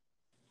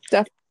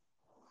 Definitely.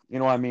 You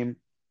know what I mean?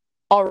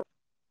 All right.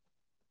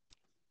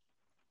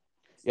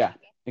 Yeah,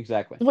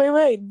 exactly.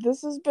 Wait.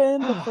 This has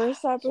been the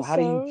first episode. So how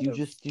do you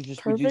just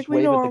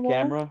wave normal, at the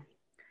camera?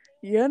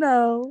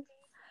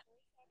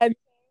 And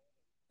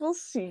we'll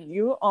see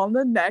you on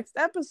the next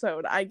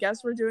episode. I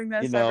guess we're doing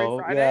this every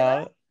Friday.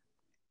 Yeah.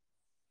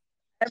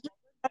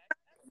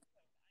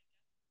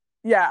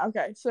 Yeah,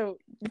 okay. So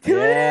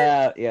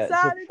yeah. Saturday,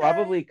 so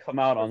probably come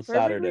out on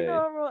Saturday.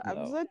 Normal,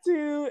 episode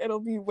 2. It'll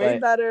be way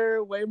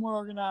better, way more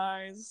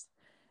organized,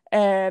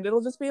 and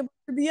it'll just be a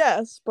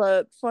BS,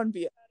 but fun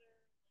BS.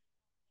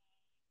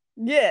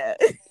 Yeah.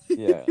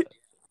 Yeah.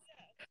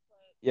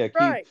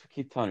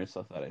 Keep telling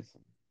yourself that.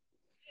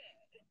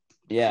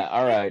 Yeah.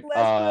 All right.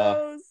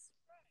 Let's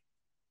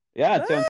Yeah.